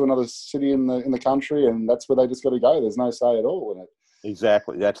 shipped off to another city in the country, and that's where they just got to go. There's no say at all in it.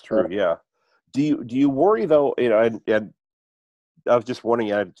 Exactly, that's true. Yeah. Do you worry though? You know, and I was just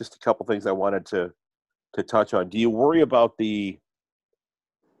wondering. Just a couple things I wanted to touch on. Do you worry about the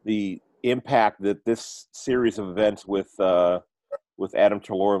impact that this series of events with Adam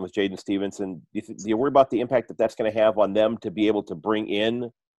Treloar and with Jaden Stevenson, do you worry about the impact that's going to have on them to be able to bring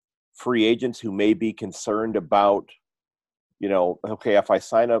in free agents who may be concerned about, you know, okay, if I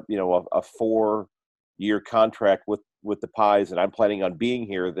sign up, you know, a 4-year contract with the Pies and I'm planning on being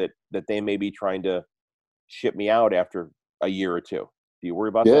here, that they may be trying to ship me out after a year or two. Do you worry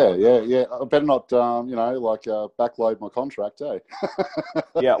about that? Yeah. I better not, you know, like backload my contract, eh?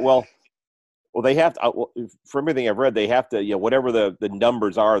 Yeah, well, they have to, from everything I've read, they have to, you know, whatever the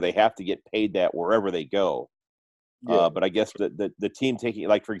numbers are, they have to get paid that wherever they go. Yeah. But I guess the team taking,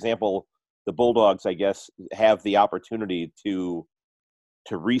 like, for example, the Bulldogs, I guess, have the opportunity to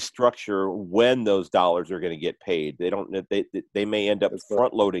restructure when those dollars are going to get paid. They may end up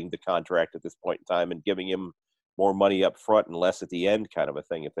front loading the contract at this point in time and giving him more money up front and less at the end, kind of a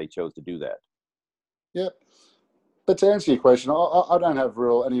thing, if they chose to do that. Yep. But to answer your question, I don't have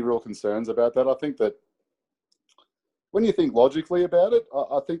any real concerns about that. I think that when you think logically about it,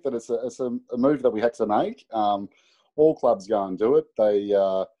 I think that it's a move that we had to make. All clubs go and do it. They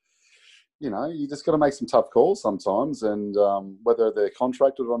you just got to make some tough calls sometimes, and whether they're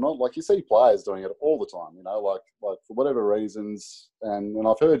contracted or not. Like, you see players doing it all the time, like for whatever reasons. And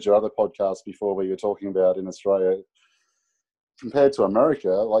I've heard your other podcast before where you're talking about in Australia, compared to America,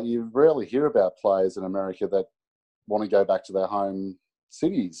 like, you rarely hear about players in America that want to go back to their home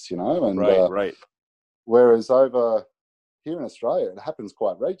cities, and right. Whereas over here in Australia, it happens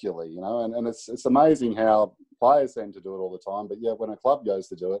quite regularly, and it's amazing how players seem to do it all the time, but yet when a club goes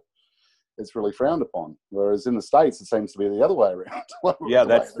to do it, it's really frowned upon. Whereas in the States, it seems to be the other way around. Yeah,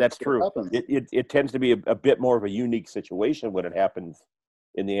 that's true. It tends to be a bit more of a unique situation when it happens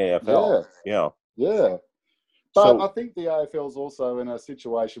in the AFL. Yeah. But I think the AFL is also in a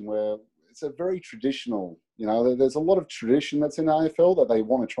situation where it's a very traditional, there's a lot of tradition that's in AFL that they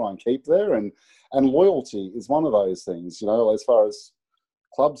want to try and keep there. And loyalty is one of those things, as far as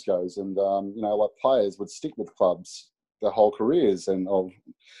clubs goes. And, like, players would stick with clubs their whole careers. And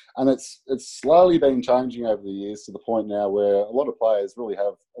it's slowly been changing over the years to the point now where a lot of players really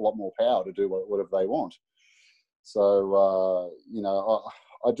have a lot more power to do whatever they want. So,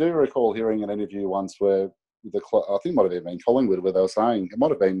 I do recall hearing an interview once where I think it might have been Collingwood, where they were saying, it might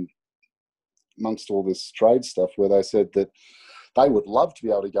have been amongst all this trade stuff, where they said that they would love to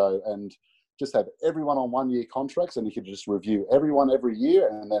be able to go and just have everyone on 1-year contracts, and you could just review everyone every year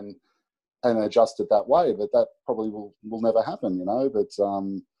and adjust it that way. But that probably will never happen, But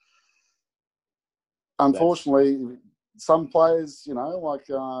unfortunately, some players,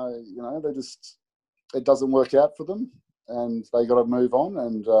 they just, it doesn't work out for them, and they got to move on.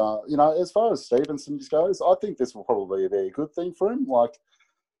 And as far as Stevenson goes, I think this will probably be a good thing for him. Like,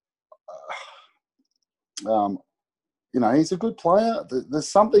 he's a good player. There's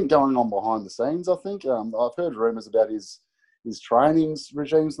something going on behind the scenes, I think. I've heard rumours about his training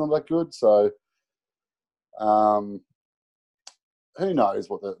regime's not that good. So who knows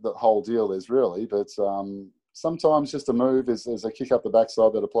what the whole deal is really. But sometimes just a move is a kick up the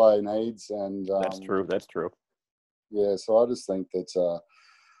backside that a player needs. And That's true. Yeah, so I just think that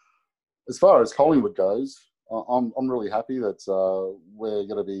as far as Collingwood goes, I'm really happy that we're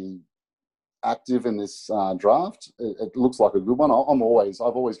going to be active in this draft. It looks like a good one. I've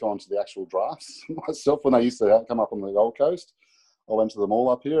always gone to the actual drafts myself when they used to come up on the Gold Coast. I went to them all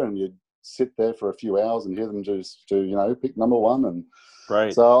up here, and you'd sit there for a few hours and hear them just pick number one. And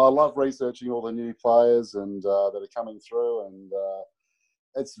right. So I love researching all the new players and that are coming through, and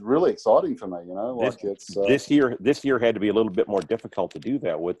it's really exciting for me. This year had to be a little bit more difficult to do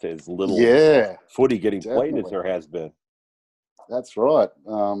that with as little footy getting played as there has been. That's right.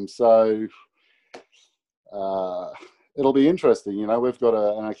 So it'll be interesting. We've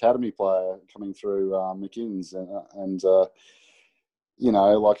got an academy player coming through, McInnes, and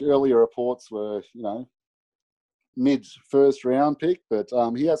like earlier reports were, mid first round pick, but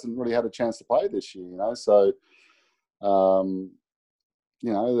he hasn't really had a chance to play this year. So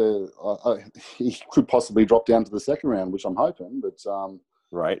he could possibly drop down to the second round, which I'm hoping. But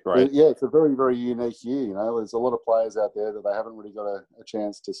right. Yeah, it's a very, very unique year. There's a lot of players out there that they haven't really got a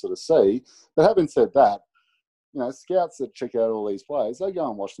chance to sort of see. But having said that, scouts that check out all these players, they go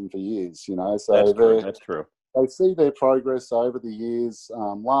and watch them for years. So that's true. They see their progress over the years.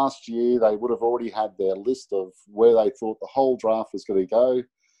 Last year, they would have already had their list of where they thought the whole draft was going to go.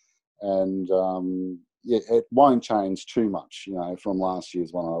 And it won't change too much, from last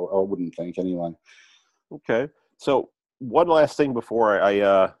year's one, I wouldn't think anyway. Okay. So one last thing before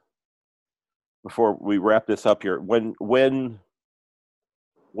before we wrap this up here, when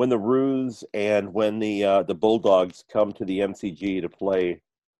the Roos and when the Bulldogs come to the MCG to play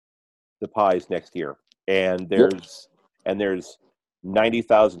the Pies next year, and there's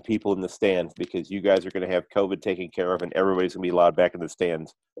 90,000 people in the stands because you guys are going to have COVID taken care of, and everybody's going to be allowed back in the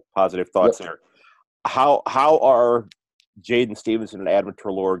stands. Positive thoughts there. How are Jaden Stevenson and Adam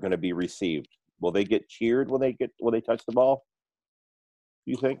Treloar going to be received? Will they get cheered when they touch the ball?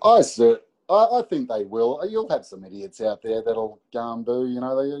 Do you think? I think they will. You'll have some idiots out there that'll go and boo. You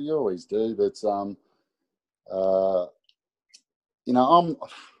always do. But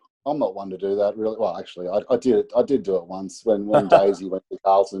I'm not one to do that really. Well, actually, I did do it once when Daisy went to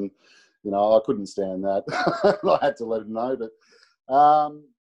Carlton. I couldn't stand that. I had to let him know. But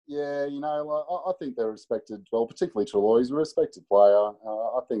Yeah, I think they're respected. Well, particularly Trelaw, he's a respected player.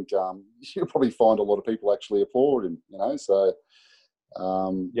 I think you'll probably find a lot of people actually applaud him. So.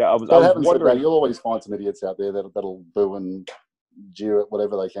 Yeah, I was having wondering. Said that, you'll always find some idiots out there that'll boo and jeer at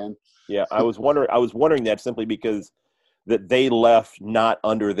whatever they can. Yeah, I was wondering that simply because that they left not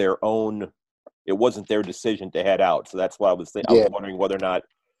under their own. It wasn't their decision to head out, so that's why I was wondering whether or not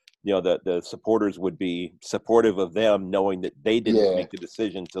the supporters would be supportive of them, knowing that they didn't make the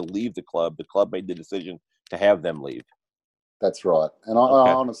decision to leave the club. The club made the decision to have them leave. That's right, and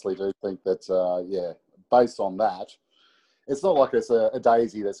I honestly do think that based on that, it's not like it's a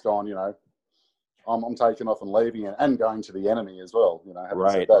daisy that's gone. I'm taking off and leaving and going to the enemy as well. Having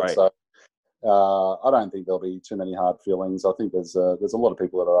said that, right. So I don't think there'll be too many hard feelings. I think there's a lot of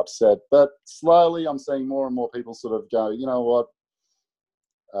people that are upset, but slowly I'm seeing more and more people sort of go, you know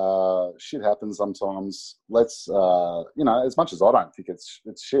what, shit happens sometimes. Let's as much as I don't think it's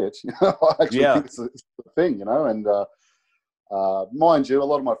shit, I actually think it's a thing, and. Mind you, a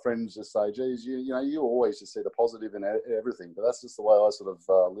lot of my friends just say, geez, you always just see the positive in everything. But that's just the way I sort of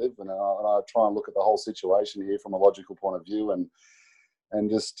live. And I try and look at the whole situation here from a logical point of view and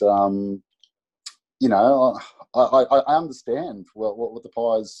just, I understand what the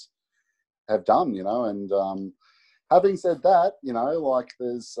Pies have done, and having said that,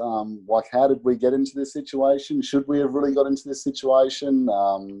 there's, how did we get into this situation? Should we have really got into this situation?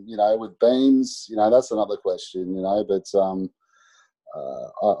 With Beans, that's another question, but,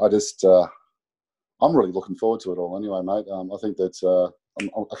 I'm really looking forward to it all anyway, mate. I think that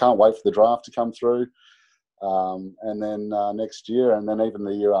I can't wait for the draft to come through, and then next year, and then even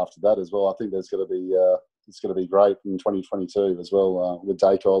the year after that as well. I think it's going to be great in 2022 as well with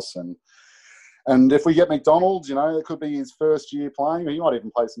Dacos and if we get McDonald, it could be his first year playing. He might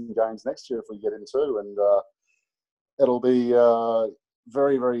even play some games next year if we get him too, and it'll be.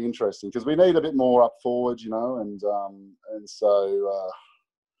 Very, very interesting because we need a bit more up forward, and so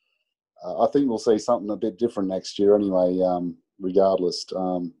I think we'll see something a bit different next year anyway, regardless.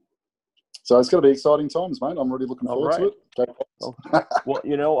 So it's going to be exciting times, mate. I'm really looking forward to it. Well,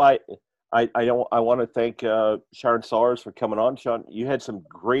 I want to thank Sharn Sawers for coming on. Sean, you had some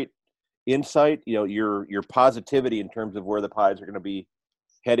great insight. Your positivity in terms of where the Pies are going to be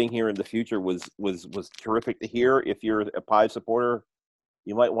heading here in the future was terrific to hear. If you're a Pies supporter,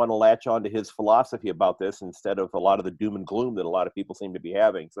 you might want to latch on to his philosophy about this instead of a lot of the doom and gloom that a lot of people seem to be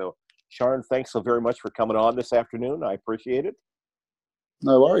having. So, Sharn, thanks so very much for coming on this afternoon. I appreciate it.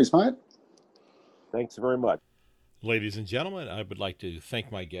 No worries, mate. Thanks very much. Ladies and gentlemen, I would like to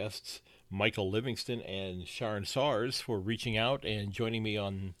thank my guests, Michael Livingston and Sharn Sawers, for reaching out and joining me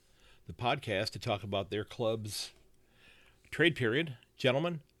on the podcast to talk about their club's trade period.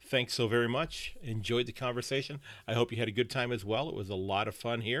 Gentlemen, thanks so very much. Enjoyed the conversation. I hope you had a good time as well. It was a lot of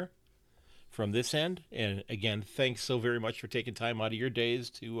fun here from this end. And again, thanks so very much for taking time out of your days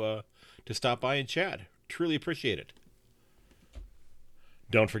to stop by and chat. Truly appreciate it.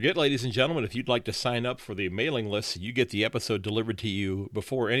 Don't forget, ladies and gentlemen, if you'd like to sign up for the mailing list, you get the episode delivered to you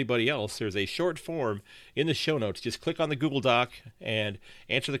before anybody else. There's a short form in the show notes. Just click on the Google Doc and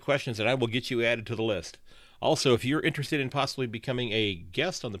answer the questions, and I will get you added to the list. Also, if you're interested in possibly becoming a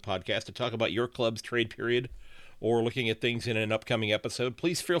guest on the podcast to talk about your club's trade period or looking at things in an upcoming episode,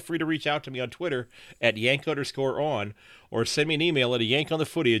 please feel free to reach out to me on Twitter at @yank_on or send me an email at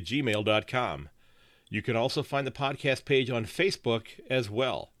yankonthefooty@gmail.com. You can also find the podcast page on Facebook as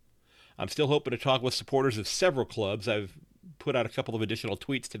well. I'm still hoping to talk with supporters of several clubs. I've put out a couple of additional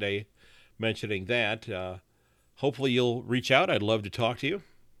tweets today mentioning that. Hopefully you'll reach out. I'd love to talk to you.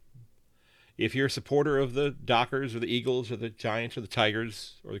 If you're a supporter of the Dockers or the Eagles or the Giants or the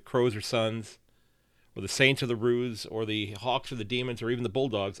Tigers or the Crows or Suns or the Saints or the Roos or the Hawks or the Demons or even the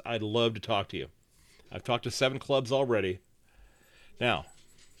Bulldogs, I'd love to talk to you. I've talked to 7 clubs already. Now,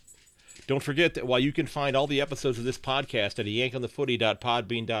 don't forget that while you can find all the episodes of this podcast at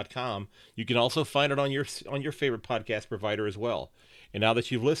yankonthefooty.podbean.com, you can also find it on your favorite podcast provider as well. And now that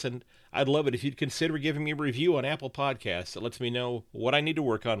you've listened, I'd love it if you'd consider giving me a review on Apple Podcasts. It lets me know what I need to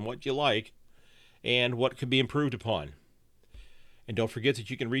work on, what you like, and what could be improved upon. And don't forget that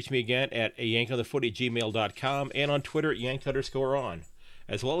you can reach me again at yankonthefooty@gmail.com and on Twitter at yank_on,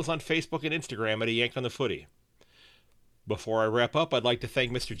 as well as on Facebook and Instagram at @yankonthefooty. Before I wrap up, I'd like to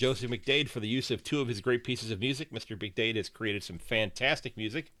thank Mr. Joseph McDade for the use of 2 of his great pieces of music. Mr. McDade has created some fantastic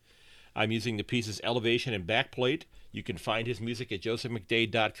music. I'm using the pieces Elevation and Backplate. You can find his music at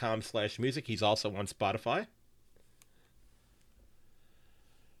josephmcdade.com/music. He's also on Spotify.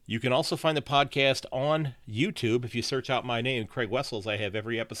 You can also find the podcast on YouTube. If you search out my name, Craig Wessels, I have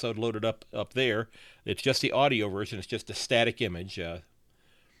every episode loaded up there. It's just the audio version. It's just a static image.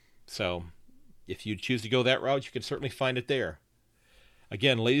 So if you choose to go that route, you can certainly find it there.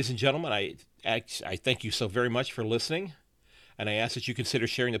 Again, ladies and gentlemen, I thank you so very much for listening, and I ask that you consider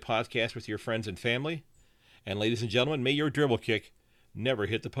sharing the podcast with your friends and family. And ladies and gentlemen, may your dribble kick never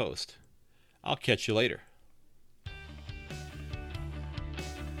hit the post. I'll catch you later.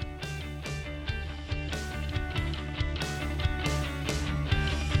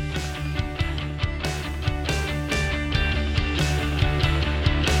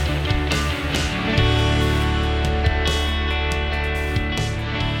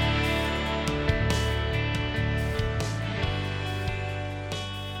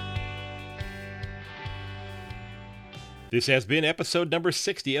 This has been episode number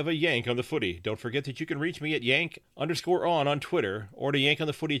 60 of A Yank on the Footy. Don't forget that you can reach me at yank_on Twitter or to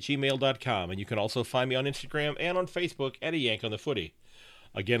yankonthefooty@gmail.com. And you can also find me on Instagram and on Facebook at A Yank on the Footy.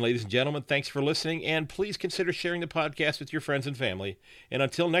 Again, ladies and gentlemen, thanks for listening, and please consider sharing the podcast with your friends and family. And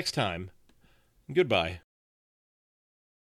until next time, goodbye.